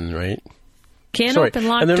canon, right? Can't open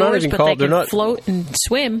locked doors, but they can float and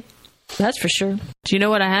swim. That's for sure. Do you know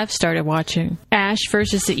what I have started watching? Ash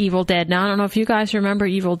versus the Evil Dead. Now, I don't know if you guys remember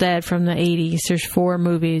Evil Dead from the 80s. There's 4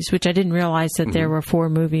 movies, which I didn't realize that there were 4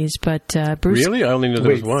 movies. But Bruce... Really? I only knew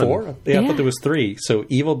there was 1. 4? Yeah, I thought there was 3. So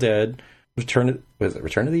Evil Dead... Return of the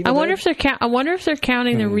Evil Dead? I wonder if they're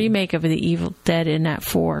counting the remake of the Evil Dead in that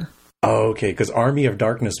 4. Oh, okay, because Army of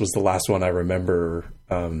Darkness was the last one I remember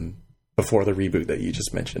before the reboot that you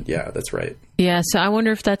just mentioned. Yeah, that's right. Yeah, so I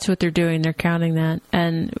wonder if that's what they're doing. They're counting that.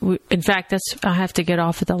 And in fact, I have to get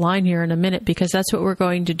off of the line here in a minute, because that's what we're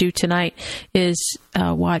going to do tonight is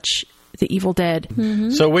watch the Evil Dead.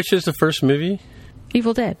 Mm-hmm. So which is the first movie?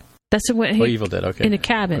 Evil Dead. That's the one. Evil Dead, okay. In a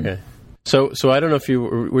cabin. Okay. So I don't know if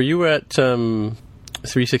were you at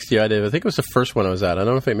 360i, Dave? I think it was the first one I was at. I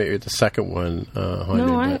don't know if I met you at the second one.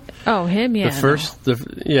 Him, yeah.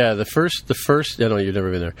 The first. Yeah, no, you've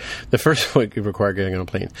never been there. The first one could require getting on a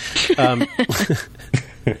plane.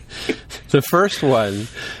 The first one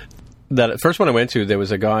I went to, there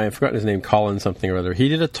was a guy, I've forgotten his name, Colin something or other. He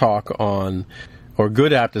did a talk on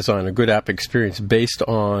good app design, or good app experience based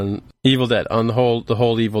on Evil Dead, on the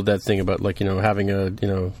whole Evil Dead thing about having a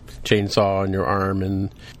chainsaw on your arm,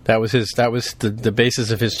 and that was the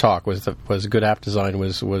basis of his talk was good app design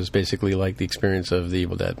was basically like the experience of the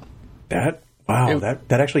Evil Dead. That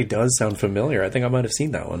actually does sound familiar. I think I might have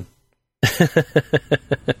seen that one.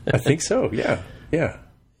 I think so. Yeah. That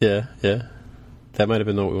might have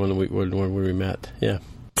been the one when we met. Yeah.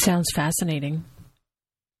 Sounds fascinating.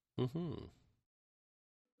 Mm-hmm.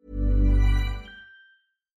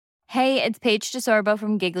 Hey, it's Paige DeSorbo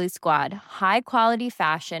from Giggly Squad. High quality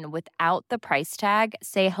fashion without the price tag.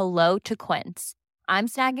 Say hello to Quince. I'm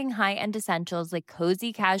snagging high-end essentials like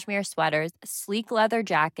cozy cashmere sweaters, sleek leather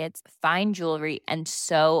jackets, fine jewelry, and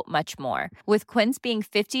so much more. With Quince being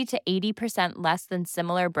 50 to 80% less than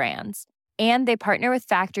similar brands. And they partner with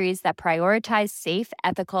factories that prioritize safe,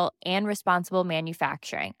 ethical, and responsible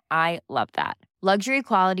manufacturing. I love that. Luxury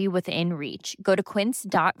quality within reach. Go to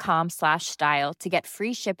quince.com/style to get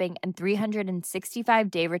free shipping and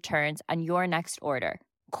 365-day returns on your next order.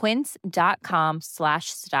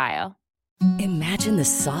 Quince.com/style. Imagine the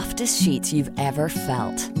softest sheets you've ever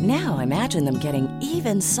felt. Now imagine them getting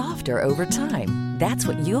even softer over time. That's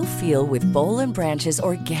what you'll feel with Boll & Branch's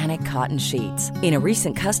organic cotton sheets. In a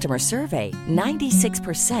recent customer survey,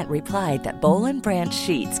 96% replied that Boll & Branch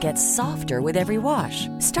sheets get softer with every wash.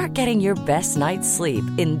 Start getting your best night's sleep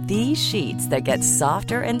in these sheets that get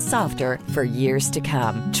softer and softer for years to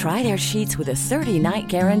come. Try their sheets with a 30-night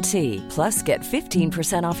guarantee. Plus, get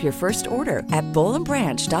 15% off your first order at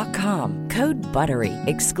bollandbranch.com. Code BUTTERY.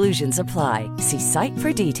 Exclusions apply. See site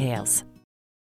for details.